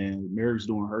good, man. Mary's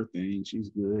doing her thing. She's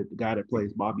good. The guy that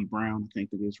plays Bobby Brown, I can't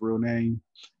think of his real name.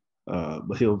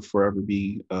 But he'll forever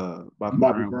be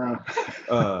Bobby Brown.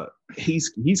 He's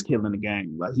killing the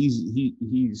game. Like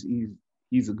he's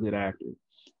a good actor.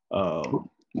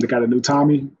 They got a new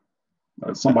Tommy,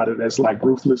 somebody that's like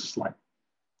ruthless, like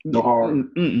no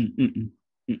hard.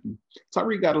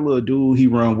 Tyree got a little dude he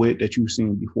run with that you've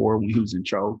seen before when he was in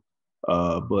Cho,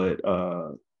 but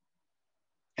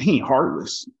he ain't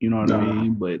heartless. You know what I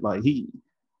mean? But like he's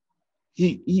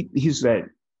that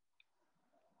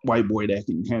white boy that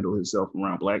can handle himself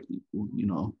around black people, you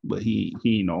know, but he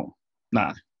you know,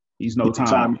 he's no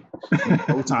Tommy.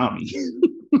 No Tommy.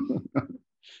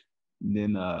 And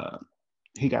then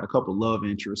he got a couple love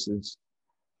interests.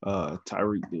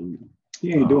 Tyreek dude.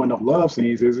 He ain't doing no love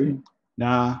scenes, is he?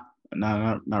 Nah,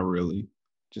 not really.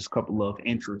 Just a couple love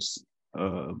interests.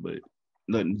 But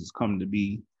nothing's come to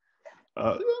be.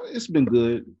 It's been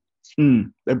good.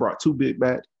 They brought 2 Big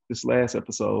back this last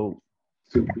episode.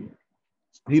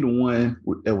 He the one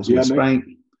that was with Spank.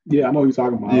 Yeah, I know you're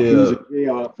talking about.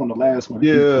 Yeah, from the last one.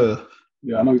 Yeah,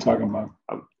 I know you're talking about.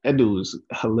 That dude is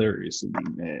hilarious to me,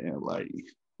 man. Like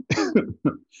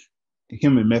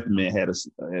him and Method Man had a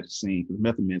scene because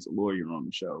Method Man's a lawyer on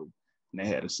the show, and they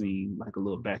had a scene like a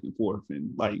little back and forth,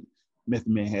 and like Method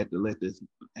Man had to let the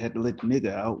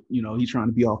nigga out. You know, he's trying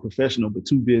to be all professional, but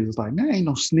 2 Big is like, nah, ain't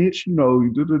no snitch. You know,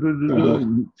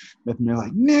 and Method Man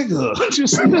like, nigga,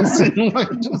 just listen, like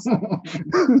just.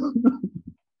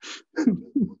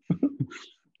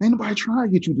 Ain't nobody trying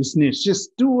to get you to snitch.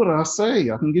 Just do what I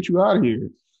say. I can get you out of here.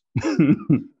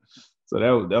 So that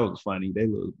was funny. They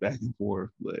looked back and forth,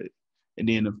 and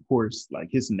then of course, like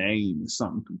his name is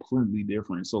something completely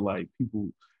different. So like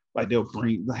people, like they'll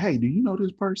bring, like, hey, do you know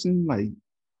this person? Like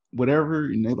whatever,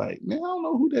 and they're like, man, I don't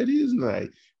know who that is. And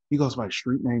like he goes by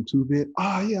street name 2 Big.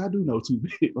 Oh yeah, I do know 2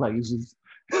 Big. Like it's just,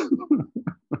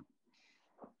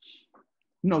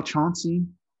 Chauncey.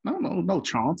 No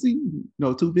Chauncey.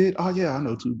 No 2 Big. Oh yeah, I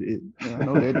know 2 Big. Yeah, I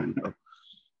know that dude.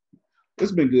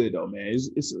 It's been good though, man.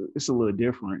 It's a little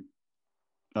different.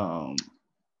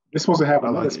 It's supposed to have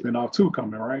another spinoff too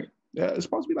coming, right? Yeah, it's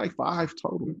supposed to be like 5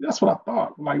 total. That's what I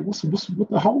thought. Like, what's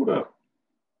the hold up?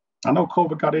 I know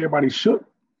COVID got everybody shook.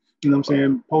 You know what I'm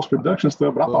saying? Post production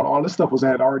stuff, but I thought all this stuff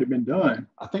had already been done.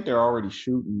 I think they're already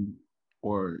shooting,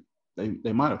 or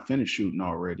they might have finished shooting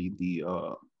already.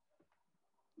 The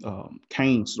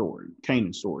Canaan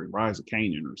story, Rise of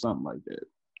Canaan, or something like that.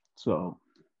 So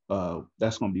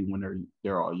that's gonna be when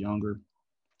they're all younger.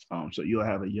 So you'll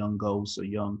have a young Ghost, a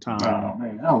young Tom. Oh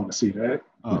man, I don't want to see that.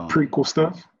 The prequel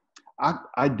stuff.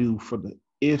 I do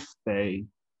if they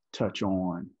touch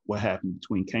on what happened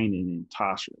between Kanan and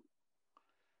Tasha.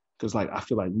 Because like I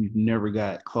feel like we've never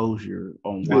got closure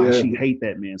on why she hate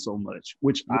that man so much,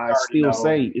 which I still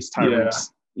say is Tyrese,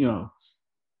 you know.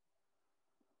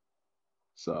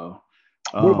 So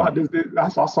what about this? I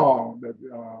saw that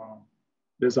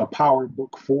there's a Power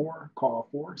Book 4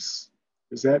 called Force.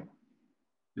 Is that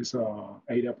it's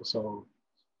 8 episode?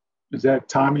 Is that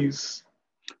Tommy's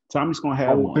gonna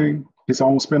have one thing, his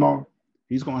own spinoff?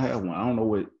 He's gonna have one. I don't know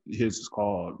what his is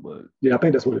called, but yeah, I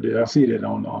think that's what it is. I see it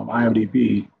on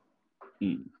IMDb.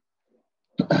 I'm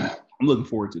looking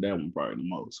forward to that one probably the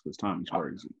most because Tommy's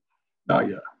crazy. Oh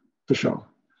yeah, for sure.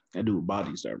 That dude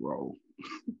bodies that role.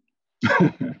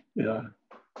 Yeah.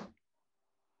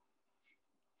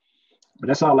 But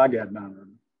that's all I got now.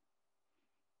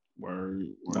 Word.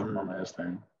 That's my last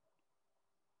thing.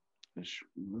 Let's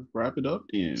wrap it up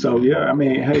then. So man. Yeah, I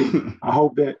mean, hey, I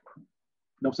hope that,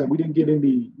 you know what I'm saying, we didn't get any,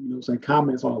 you know what I'm saying,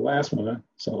 comments on the last one.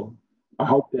 So I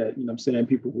hope that, you know what I'm saying,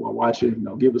 people who are watching, you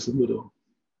know, give us a little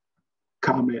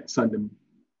comment, something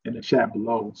in the chat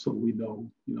below so we know,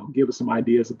 you know, give us some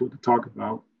ideas of what to talk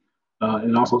about.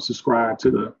 And also subscribe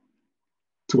to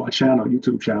our channel,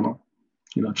 YouTube channel.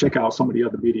 You know, check out some of the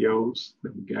other videos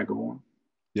that we got going.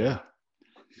 Yeah.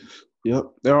 Yep.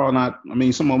 They're all not, I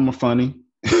mean, some of them are funny.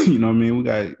 You know what I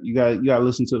mean? You got to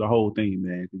listen to the whole thing,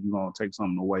 man, because you're going to take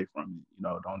something away from it. You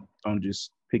know, don't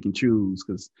just pick and choose,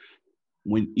 because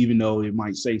even though it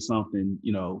might say something,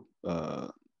 you know,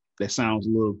 that sounds a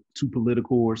little too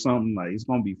political or something, like it's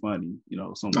going to be funny, you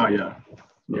know. Oh, yeah.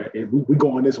 Yeah, we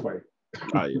going this way.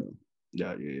 Oh, yeah.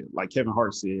 Yeah, yeah. Like Kevin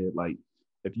Hart said, like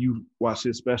if you watch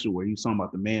his special where he's talking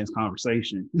about the man's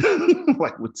conversation,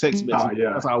 like with text Oh messages,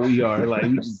 yeah. that's how we are. Like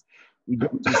we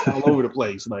just all over the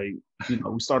place. Like,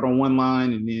 we start on one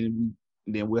line and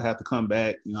then we'll have to come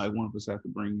back. Like one of us have to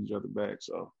bring each other back.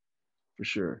 So for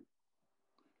sure.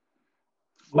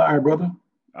 All right, brother.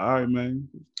 All right, man.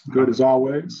 Good as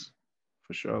always.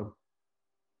 For sure.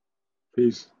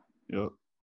 Peace. Yep.